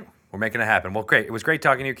 That's All right. right. We're making it happen. Well, great. It was great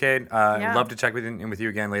talking to you, Cade. Yeah. Love to check in with you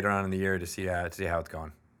again later on in the year to see how it's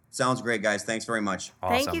going. Sounds great, guys. Thanks very much.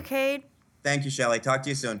 Awesome. Thank you, Cade. Thank you, Shelley. Talk to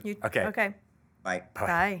you soon. Okay. Okay. Bye.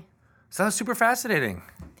 Bye. So that was super fascinating.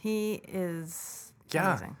 He is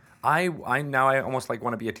Yeah. amazing. I almost like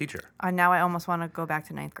want to be a teacher. Now I almost want to go back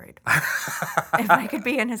to 9th grade. If I could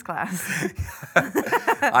be in his class.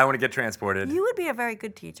 I want to get transported. You would be a very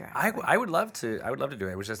good teacher. I would love to. I would love to do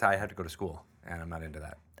it. It was just I had to go to school, and I'm not into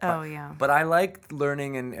that. Oh, yeah. But I like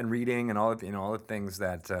learning and reading and all of all the things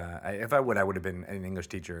that if I would have been an English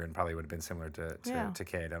teacher and probably would have been similar to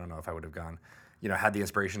Cade. I don't know if I would have gone, you know, had the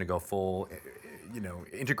inspiration to go full, you know,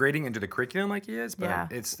 integrating into the curriculum like he is. But Yeah.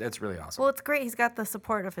 it's really awesome. Well, it's great. He's got the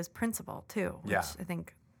support of his principal, too. Which Yeah. I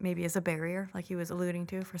think maybe is a barrier, like he was alluding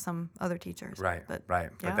to for some other teachers. Right. But, Right.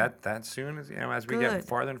 yeah. But that soon as as we get Good.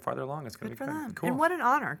 farther and farther along, it's going to Good be for fun. them. Cool. And what an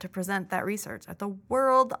honor to present that research at the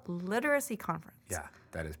World Literacy Conference. Yeah,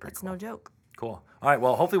 that is pretty It's cool. no joke. Cool. All right.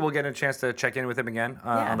 Well, hopefully we'll get a chance to check in with him again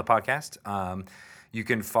Yeah. on the podcast. You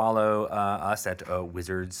can follow us at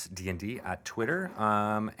Wizards D&D at Twitter,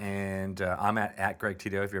 and I'm at Greg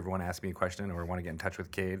Tito if you ever want to ask me a question or want to get in touch with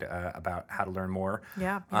Cade about how to learn more.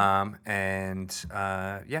 Yeah. You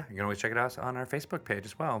can always check it out on our Facebook page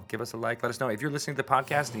as well. Give us a like. Let us know if you're listening to the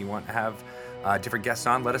podcast and you want to have different guests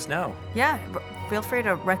on. Let us know. Yeah, feel free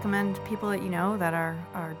to recommend people that you know that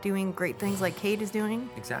are doing great things like Cade is doing.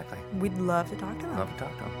 Exactly. We'd love to talk to them. Love to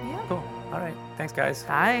talk to them. Yeah. Cool. All right. Thanks, guys.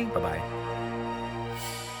 Bye. Bye-bye.